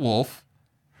like a wolf,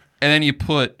 and then you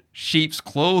put sheep's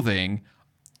clothing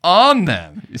on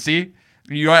them. You see?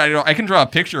 I can draw a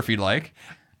picture if you'd like.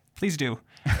 Please do.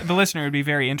 The listener would be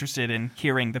very interested in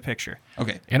hearing the picture.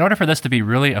 Okay. In order for this to be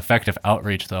really effective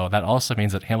outreach, though, that also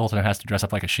means that Hamilton has to dress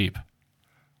up like a sheep.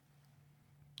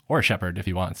 Or a shepherd, if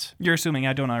he wants. You're assuming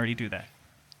I don't already do that.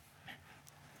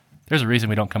 There's a reason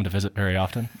we don't come to visit very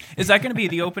often. Is that going to be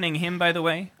the opening hymn, by the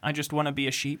way? I just want to be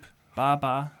a sheep. Ba,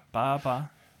 ba, ba,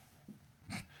 ba.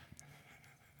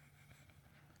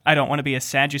 I don't want to be a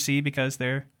Sadducee because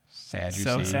they're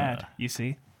so sad, you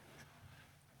see.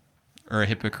 Or a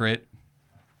hypocrite.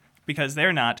 Because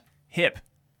they're not hip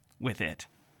with it.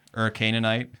 Or a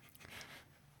Canaanite.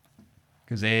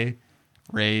 Because they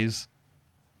raise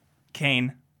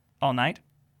Cain all night.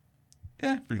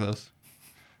 Yeah, pretty close.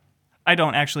 I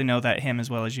don't actually know that hymn as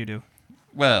well as you do.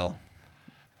 Well,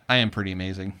 I am pretty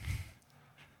amazing.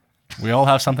 We all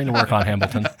have something to work on,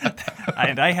 Hamilton.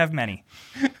 And I have many.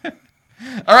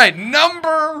 All right,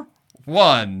 number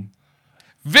one.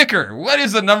 Vicar, what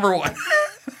is the number one?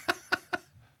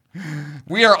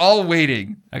 We are all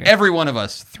waiting, every one of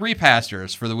us, 3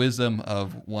 pastors, for the wisdom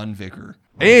of one vicar.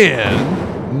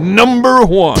 And number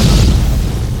one.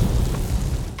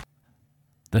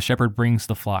 The shepherd brings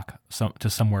the flock to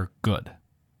somewhere good.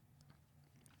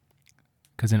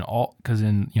 Because in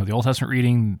the Old Testament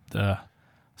reading, the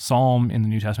Psalm in the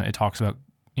New Testament, it talks about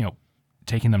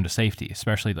taking them to safety,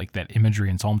 especially like that imagery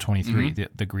in Psalm 23,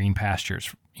 the green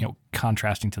pastures,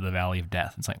 contrasting to the valley of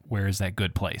death. It's like, where is that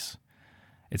good place?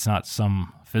 It's not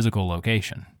some physical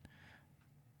location.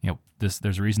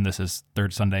 There's a reason this is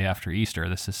third Sunday after Easter.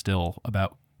 This is still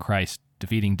about Christ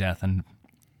defeating death and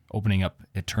opening up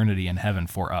eternity in heaven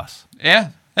for us.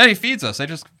 Yeah. And he feeds us. I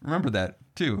just remembered that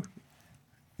too.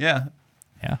 Yeah.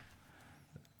 Yeah.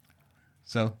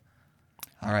 So,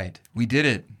 all right. We did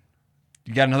it.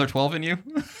 You got another 12 in you?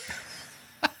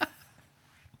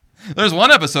 There's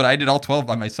one episode I did all 12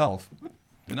 by myself.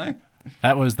 Didn't I?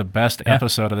 That was the best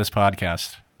episode of this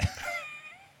podcast.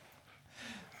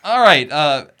 All right.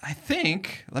 I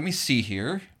think, let me see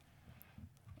here.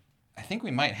 I think we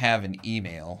might have an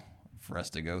email for us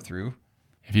to go through.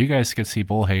 If you guys could see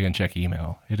Bullhagen check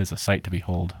email, it is a sight to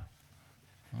behold.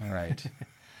 All right.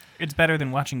 It's better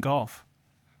than watching golf.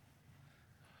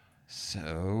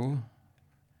 So,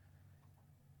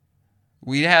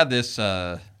 we had this,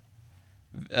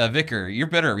 Vicar, you're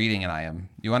better at reading than I am.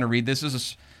 You want to read this? This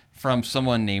is from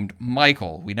someone named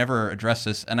Michael. We never addressed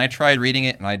this, and I tried reading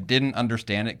it, and I didn't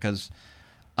understand it because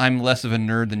I'm less of a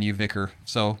nerd than you, Vicar.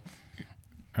 So,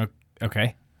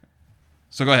 Okay.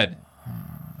 So go ahead.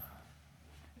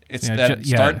 It's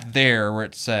start there where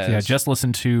it says. Yeah, just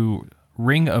listen to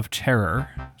Ring of Terror,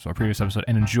 so a previous episode,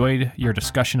 and enjoyed your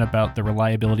discussion about the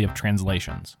reliability of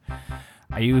translations.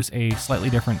 I use a slightly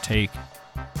different take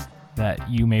that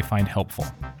you may find helpful.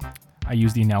 I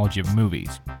use the analogy of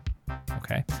movies.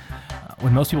 Okay?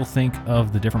 When most people think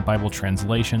of the different Bible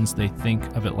translations, they think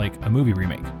of it like a movie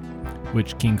remake,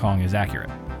 which King Kong is accurate.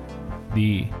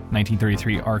 The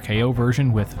 1933 RKO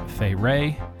version with Fay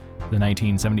Wray The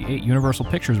 1978 Universal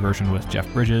Pictures version with Jeff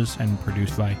Bridges and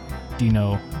produced by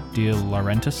Dino De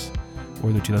Laurentiis,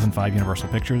 or the 2005 Universal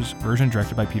Pictures version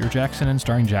directed by Peter Jackson and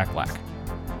starring Jack Black.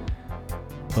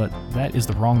 But that is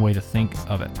the wrong way to think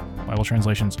of it. Bible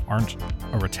translations aren't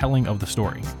a retelling of the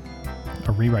story,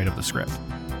 a rewrite of the script.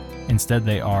 Instead,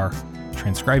 they are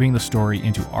transcribing the story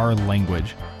into our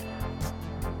language,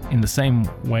 in the same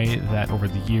way that over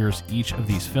the years, each of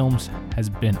these films has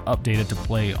been updated to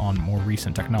play on more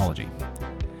recent technology.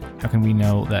 How can we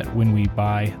know that when we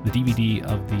buy the DVD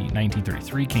of the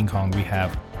 1933 King Kong, we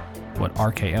have what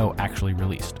RKO actually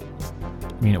released?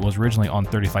 I mean, it was originally on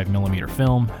 35mm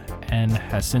film and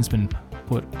has since been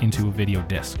put into a video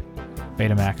disc,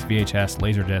 Betamax, VHS,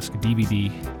 Laserdisc, DVD,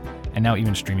 and now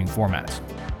even streaming formats.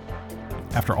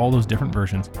 After all those different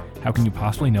versions, how can you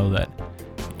possibly know that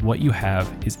what you have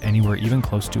is anywhere even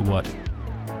close to what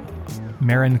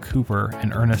Marin Cooper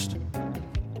and Ernest,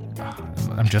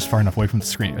 I'm just far enough away from the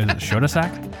screen, is it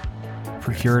Schoedsack?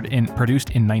 Produced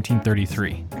in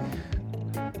 1933.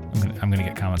 I'm gonna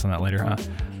get comments on that later, huh?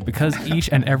 Because each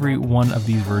and every one of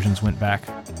these versions went back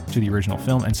to the original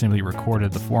film and simply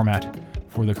recorded the format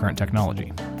for the current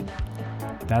technology.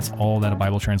 That's all that a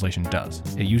Bible translation does.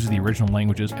 It uses the original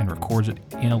languages and records it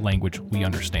in a language we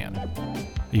understand.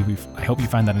 I hope you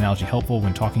find that analogy helpful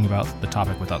when talking about the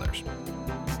topic with others.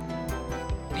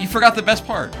 You forgot the best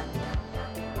part.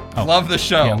 Oh, love the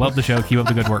show. Yeah, love the show. Keep up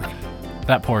the good work.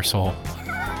 That poor soul.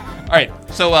 All right,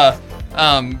 so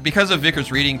because of Vicar's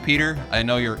reading, Peter, I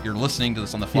know you're listening to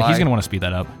this on the fly. Yeah, he's going to want to speed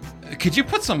that up. Could you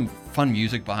put some fun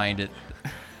music behind it?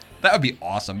 That would be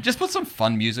awesome. Just put some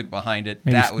fun music behind it.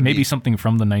 Maybe something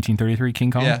from the 1933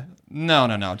 King Kong? Yeah.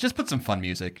 No. Just put some fun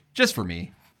music. Just for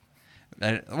me.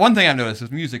 One thing I've noticed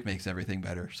is music makes everything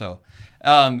better. So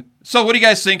what do you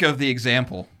guys think of the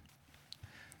example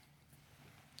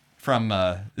from,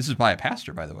 this is by a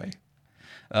pastor, by the way.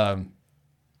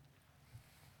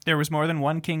 There was more than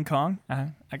one King Kong.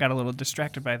 I got a little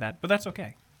distracted by that, but that's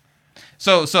okay.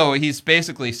 So he's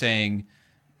basically saying,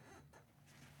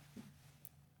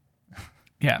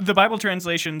 yeah, the Bible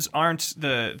translations aren't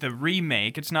the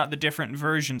remake. It's not the different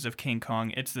versions of King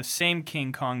Kong. It's the same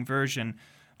King Kong version,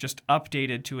 just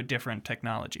updated to a different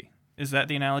technology. Is that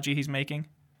the analogy he's making?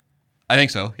 I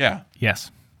think so, yeah. Yes.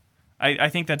 I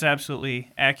think that's absolutely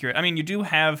accurate. I mean, you do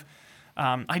have...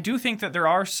 I do think that there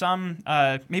are some,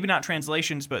 maybe not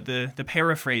translations, but the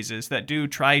paraphrases that do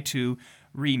try to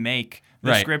remake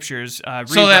the scriptures.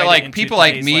 So that like people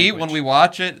like me, language. when we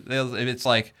watch it, it's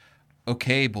like,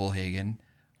 okay, Bullhagen,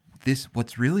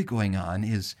 what's really going on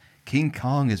is King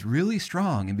Kong is really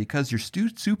strong, and because you're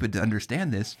stupid to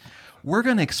understand this, we're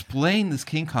going to explain this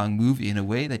King Kong movie in a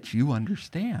way that you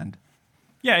understand.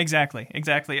 Yeah, exactly.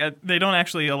 They don't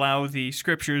actually allow the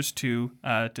scriptures to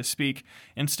speak.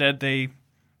 Instead, they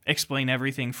explain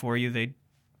everything for you. They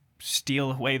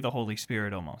steal away the Holy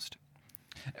Spirit almost.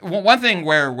 Well, one thing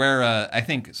where I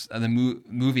think the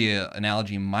movie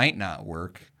analogy might not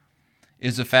work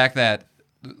is the fact that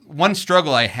one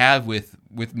struggle I have with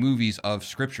movies of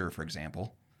Scripture, for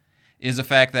example, is the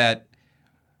fact that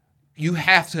you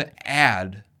have to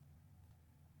add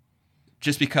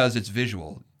just because it's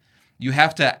visual. You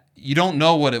don't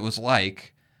know what it was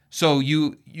like, so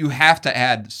you have to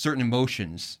add certain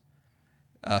emotions,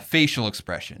 facial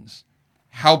expressions,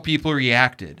 how people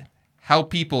reacted, how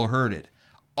people heard it,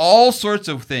 all sorts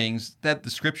of things that the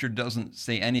Scripture doesn't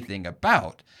say anything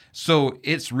about. So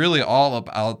it's really all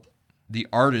about the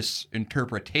artist's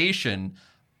interpretation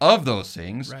of those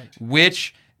things, right,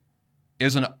 which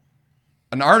is an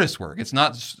artist's work. It's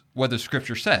not what the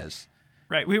Scripture says.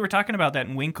 Right. We were talking about that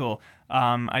in Winkle.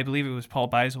 I believe it was Paul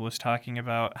Beisel was talking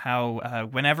about how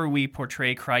whenever we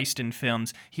portray Christ in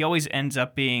films, he always ends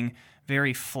up being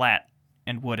very flat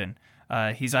and wooden.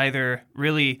 He's either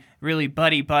really, really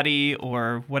buddy,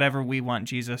 or whatever we want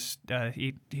Jesus.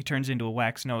 He turns into a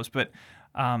wax nose. But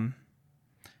I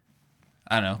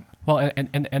don't know. Well,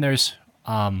 and there's,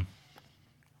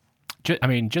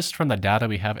 just from the data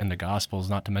we have in the Gospels,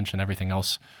 not to mention everything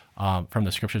else from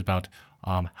the Scriptures about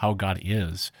how God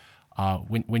is.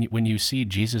 When you see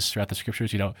Jesus throughout the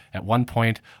Scriptures, at one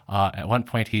point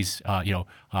he's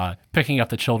picking up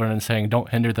the children and saying, "Don't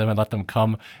hinder them and let them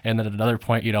come," and then at another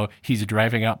point, he's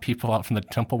driving out people out from the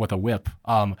temple with a whip.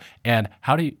 And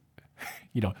how do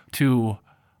you, to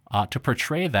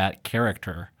portray that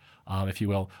character, if you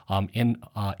will,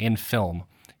 in film,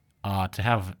 to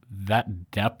have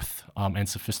that depth and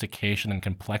sophistication and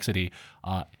complexity.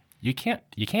 You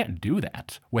can't do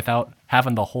that without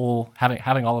having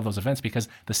having all of those events, because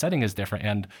the setting is different,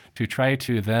 and to try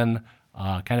to then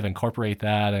kind of incorporate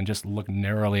that and just look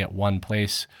narrowly at one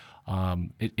place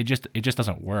it just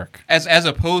doesn't work. As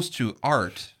opposed to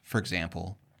art, for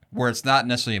example, where it's not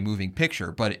necessarily a moving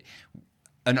picture, but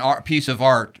an art piece of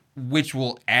art which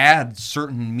will add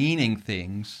certain meaning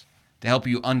things to help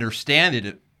you understand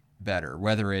it better.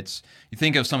 Whether it's, you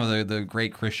think of some of the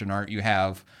great Christian art you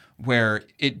have, where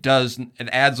it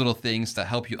adds little things to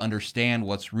help you understand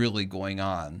what's really going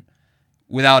on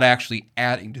without actually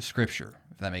adding to Scripture,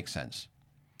 if that makes sense.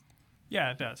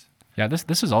 Yeah, it does. Yeah,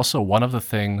 this is also one of the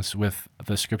things with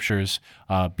the Scriptures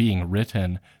being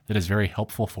written that is very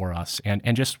helpful for us,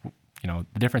 and just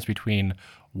the difference between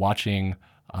watching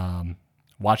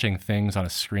things on a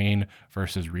screen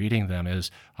versus reading them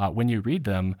is when you read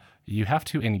them, you have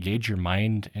to engage your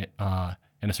mind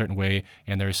in a certain way,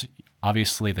 and there's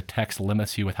obviously the text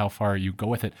limits you with how far you go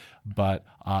with it, but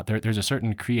there's a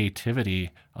certain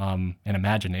creativity and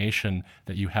imagination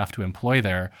that you have to employ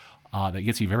there that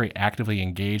gets you very actively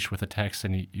engaged with the text,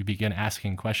 and you begin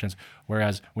asking questions.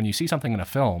 Whereas when you see something in a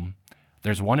film,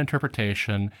 there's one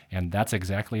interpretation, and that's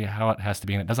exactly how it has to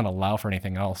be, and it doesn't allow for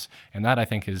anything else. And that, I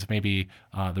think, is maybe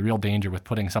the real danger with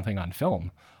putting something on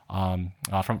film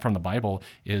from the Bible,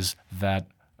 is that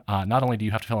not only do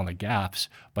you have to fill in the gaps,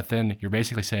 but then you're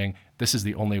basically saying this is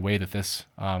the only way that this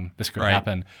could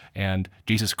happen, and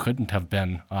Jesus couldn't have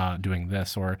been doing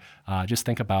this. Or just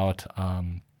think about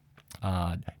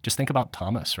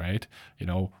Thomas, right?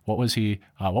 What was he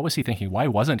thinking? Why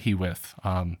wasn't he with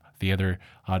the other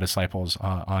disciples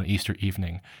on Easter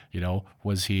evening?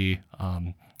 Was he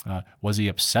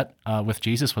upset with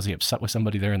Jesus? Was he upset with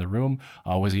somebody there in the room?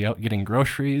 Was he out getting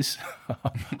groceries?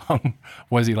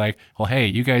 Was he like, well, hey,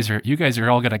 you guys are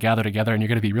all going to gather together, and you're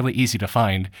going to be really easy to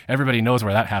find. Everybody knows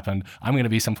where that happened. I'm going to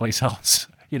be someplace else.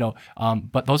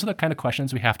 But those are the kind of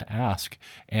questions we have to ask,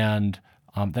 and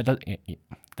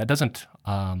that doesn't.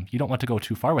 You don't want to go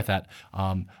too far with that,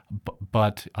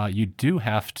 but you do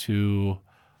have to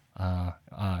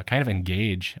kind of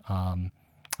engage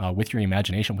with your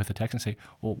imagination with the text and say,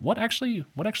 well, what actually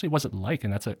was it like?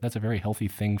 And that's a very healthy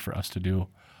thing for us to do,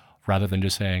 rather than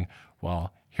just saying,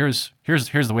 well, here's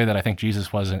the way that I think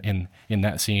Jesus was in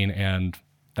that scene, and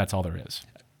that's all there is.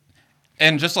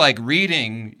 And just like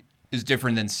reading is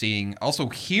different than seeing, also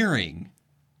hearing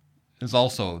is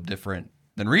also different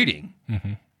than reading.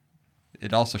 Mm-hmm.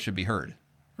 It also should be heard.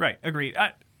 Right, agreed.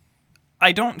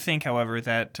 I don't think, however,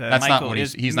 that that's Michael not what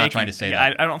is he's not trying to say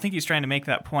that. I don't think he's trying to make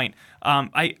that point.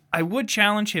 I would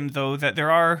challenge him, though, that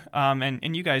there are,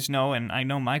 and you guys know, and I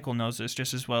know Michael knows this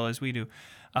just as well as we do,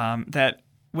 that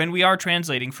when we are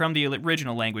translating from the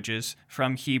original languages,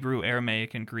 from Hebrew,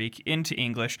 Aramaic, and Greek into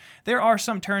English, there are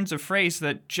some turns of phrase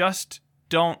that just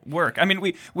don't work. I mean,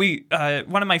 we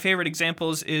one of my favorite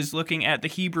examples is looking at the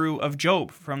Hebrew of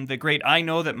Job from the great "I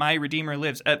know that my Redeemer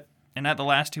lives," and at the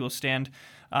last he will stand.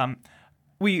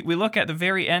 We look at the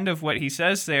very end of what he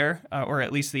says there, or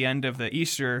at least the end of the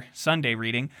Easter Sunday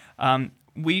reading.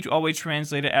 We always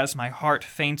translate it as "my heart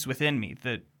faints within me."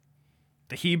 The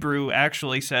Hebrew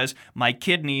actually says, "my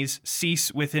kidneys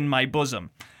cease within my bosom."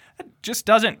 That just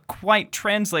doesn't quite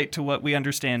translate to what we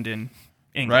understand in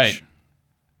English.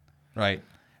 Right.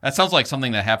 That sounds like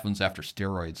something that happens after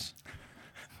steroids.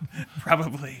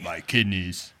 Probably. My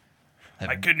kidneys.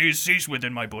 My kidneys cease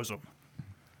within my bosom.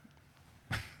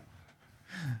 All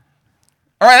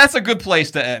right, that's a good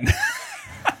place to end.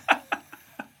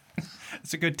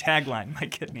 It's a good tagline, my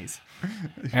kidneys.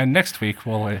 And next week,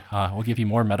 we'll give you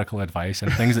more medical advice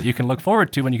and things that you can look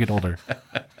forward to when you get older.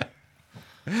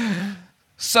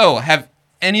 So, have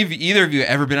either of you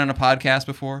ever been on a podcast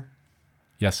before?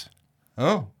 Yes.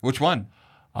 Oh, which one?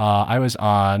 I was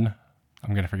on,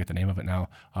 I'm going to forget the name of it now,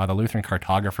 the Lutheran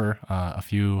Cartographer a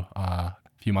few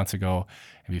months ago.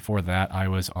 And before that, I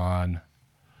was on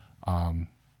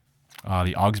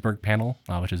the Augsburg panel,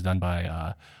 which is done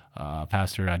by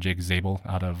Pastor Jake Zabel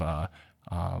out of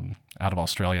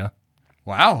Australia.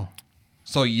 Wow.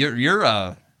 So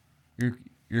you're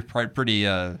pretty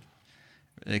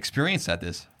experienced at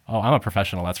this. Oh, I'm a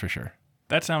professional, that's for sure.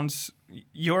 That sounds...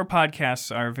 Your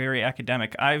podcasts are very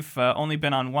academic. I've only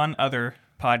been on one other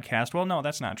podcast. Well, no,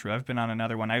 that's not true. I've been on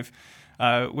another one. I've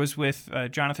was with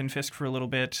Jonathan Fisk for a little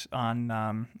bit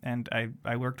on, and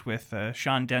I worked with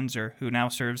Sean Denzer, who now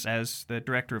serves as the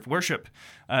director of worship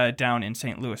down in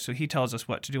St. Louis. So he tells us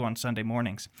what to do on Sunday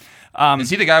mornings. Is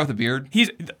he the guy with the beard? He's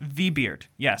the beard.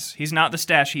 Yes, he's not the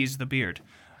stash. He's the beard.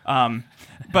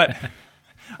 But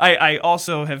I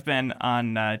also have been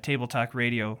on Table Talk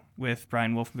Radio with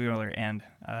Brian Wolfmueller and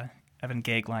Evan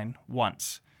Gagline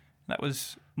once. That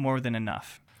was more than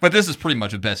enough. But this is pretty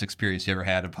much the best experience you ever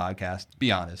had a podcast,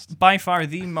 be honest. By far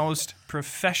the most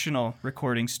professional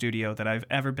recording studio that I've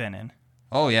ever been in.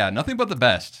 Oh, yeah, nothing but the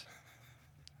best.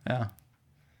 Yeah.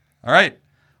 All right.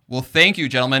 Well, thank you,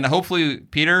 gentlemen. Hopefully,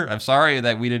 Peter, I'm sorry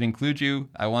that we didn't include you.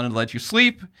 I wanted to let you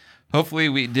sleep. Hopefully,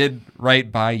 we did right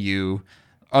by you.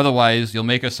 Otherwise, you'll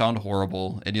make us sound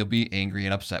horrible, and you'll be angry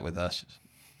and upset with us.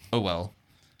 Oh, well.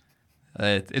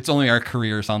 It's only our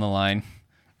careers on the line.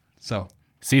 So,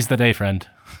 Seize the day, friend.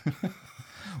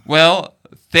 well,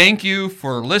 thank you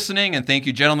for listening, and thank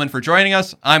you, gentlemen, for joining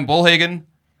us. I'm Bullhagen.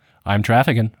 I'm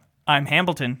Traffican. I'm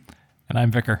Hambleton. And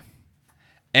I'm Vicar.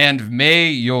 And may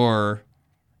your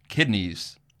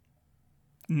kidneys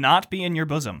Not be in your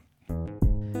bosom.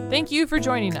 Thank you for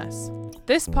joining us.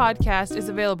 This podcast is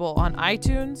available on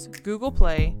iTunes, Google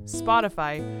Play,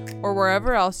 Spotify, or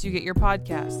wherever else you get your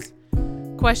podcasts.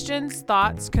 Questions,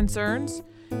 thoughts, concerns?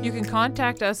 You can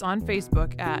contact us on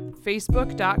Facebook at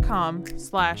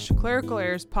facebook.com/Clerical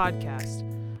Errors Podcast,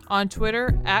 on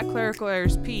Twitter at Clerical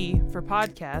Errors P for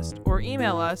podcast, or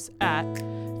email us at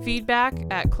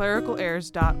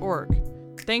feedback@clericalerrors.org.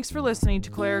 Thanks for listening to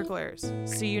Clerical Errors.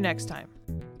 See you next time.